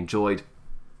generally enjoyed.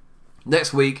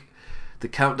 Next week, the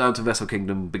countdown to Wrestle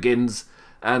Kingdom begins,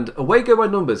 and away go my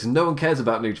numbers. No one cares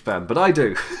about New Japan, but I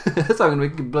do. So I'm going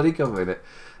to be bloody covering it.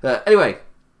 Anyway,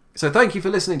 so thank you for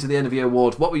listening to the End of Year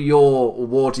Awards. What were your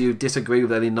awards? Do you disagree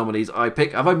with any nominees I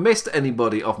pick? Have I missed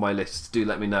anybody off my list? Do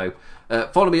let me know.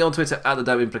 Follow me on Twitter at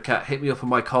 @TheDamnImplicat. Hit me up on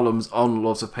my columns on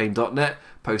lordsofpain.net.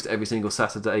 Post every single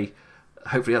Saturday.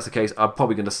 Hopefully that's the case. I'm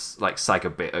probably going to sag a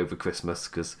bit over Christmas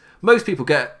because most people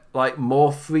get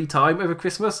more free time over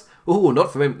Christmas. Oh,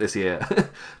 not for him this year.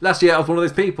 Last year I was one of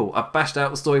those people. I bashed out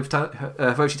the story of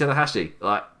Hiroshi Tanahashi.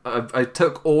 I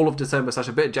took all of December /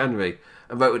 a bit of January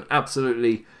and wrote an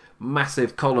absolutely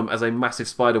massive column as a massive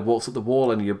spider walks up the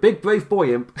wall and you're a big brave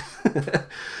boy, Imp.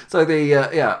 So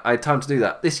I had time to do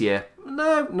that. This year,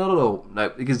 no, not at all. No,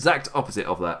 the exact opposite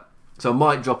of that. So I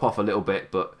might drop off a little bit,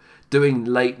 but doing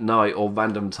late night or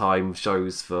random time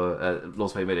shows for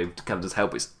Lords of Pain Radio to kind of just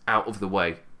help it's out of the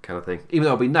way kind of thing. Even though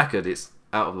I'll be knackered, it's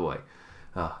out of the way.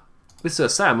 With Sir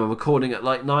Sam, I'm recording at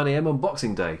 9 AM on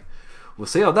Boxing Day. We'll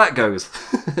see how that goes.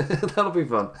 That'll be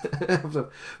fun.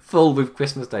 Full with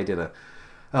Christmas Day dinner.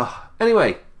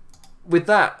 Anyway, with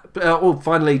that,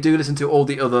 finally, do listen to all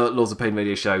the other Lords of Pain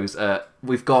Radio shows.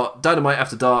 We've got Dynamite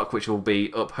After Dark, which will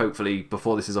be up hopefully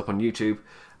before this is up on YouTube.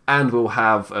 And we'll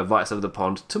have Right Side of the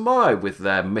Pond tomorrow with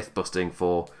their myth busting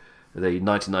for the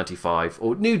 1995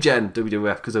 or new gen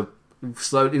WWF because of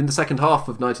slowly in the second half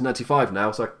of 1995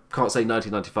 now, so I can't say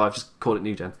 1995, just call it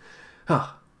new gen.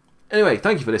 Anyway,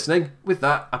 thank you for listening. With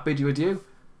that, I bid you adieu.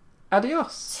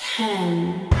 Adios.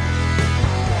 10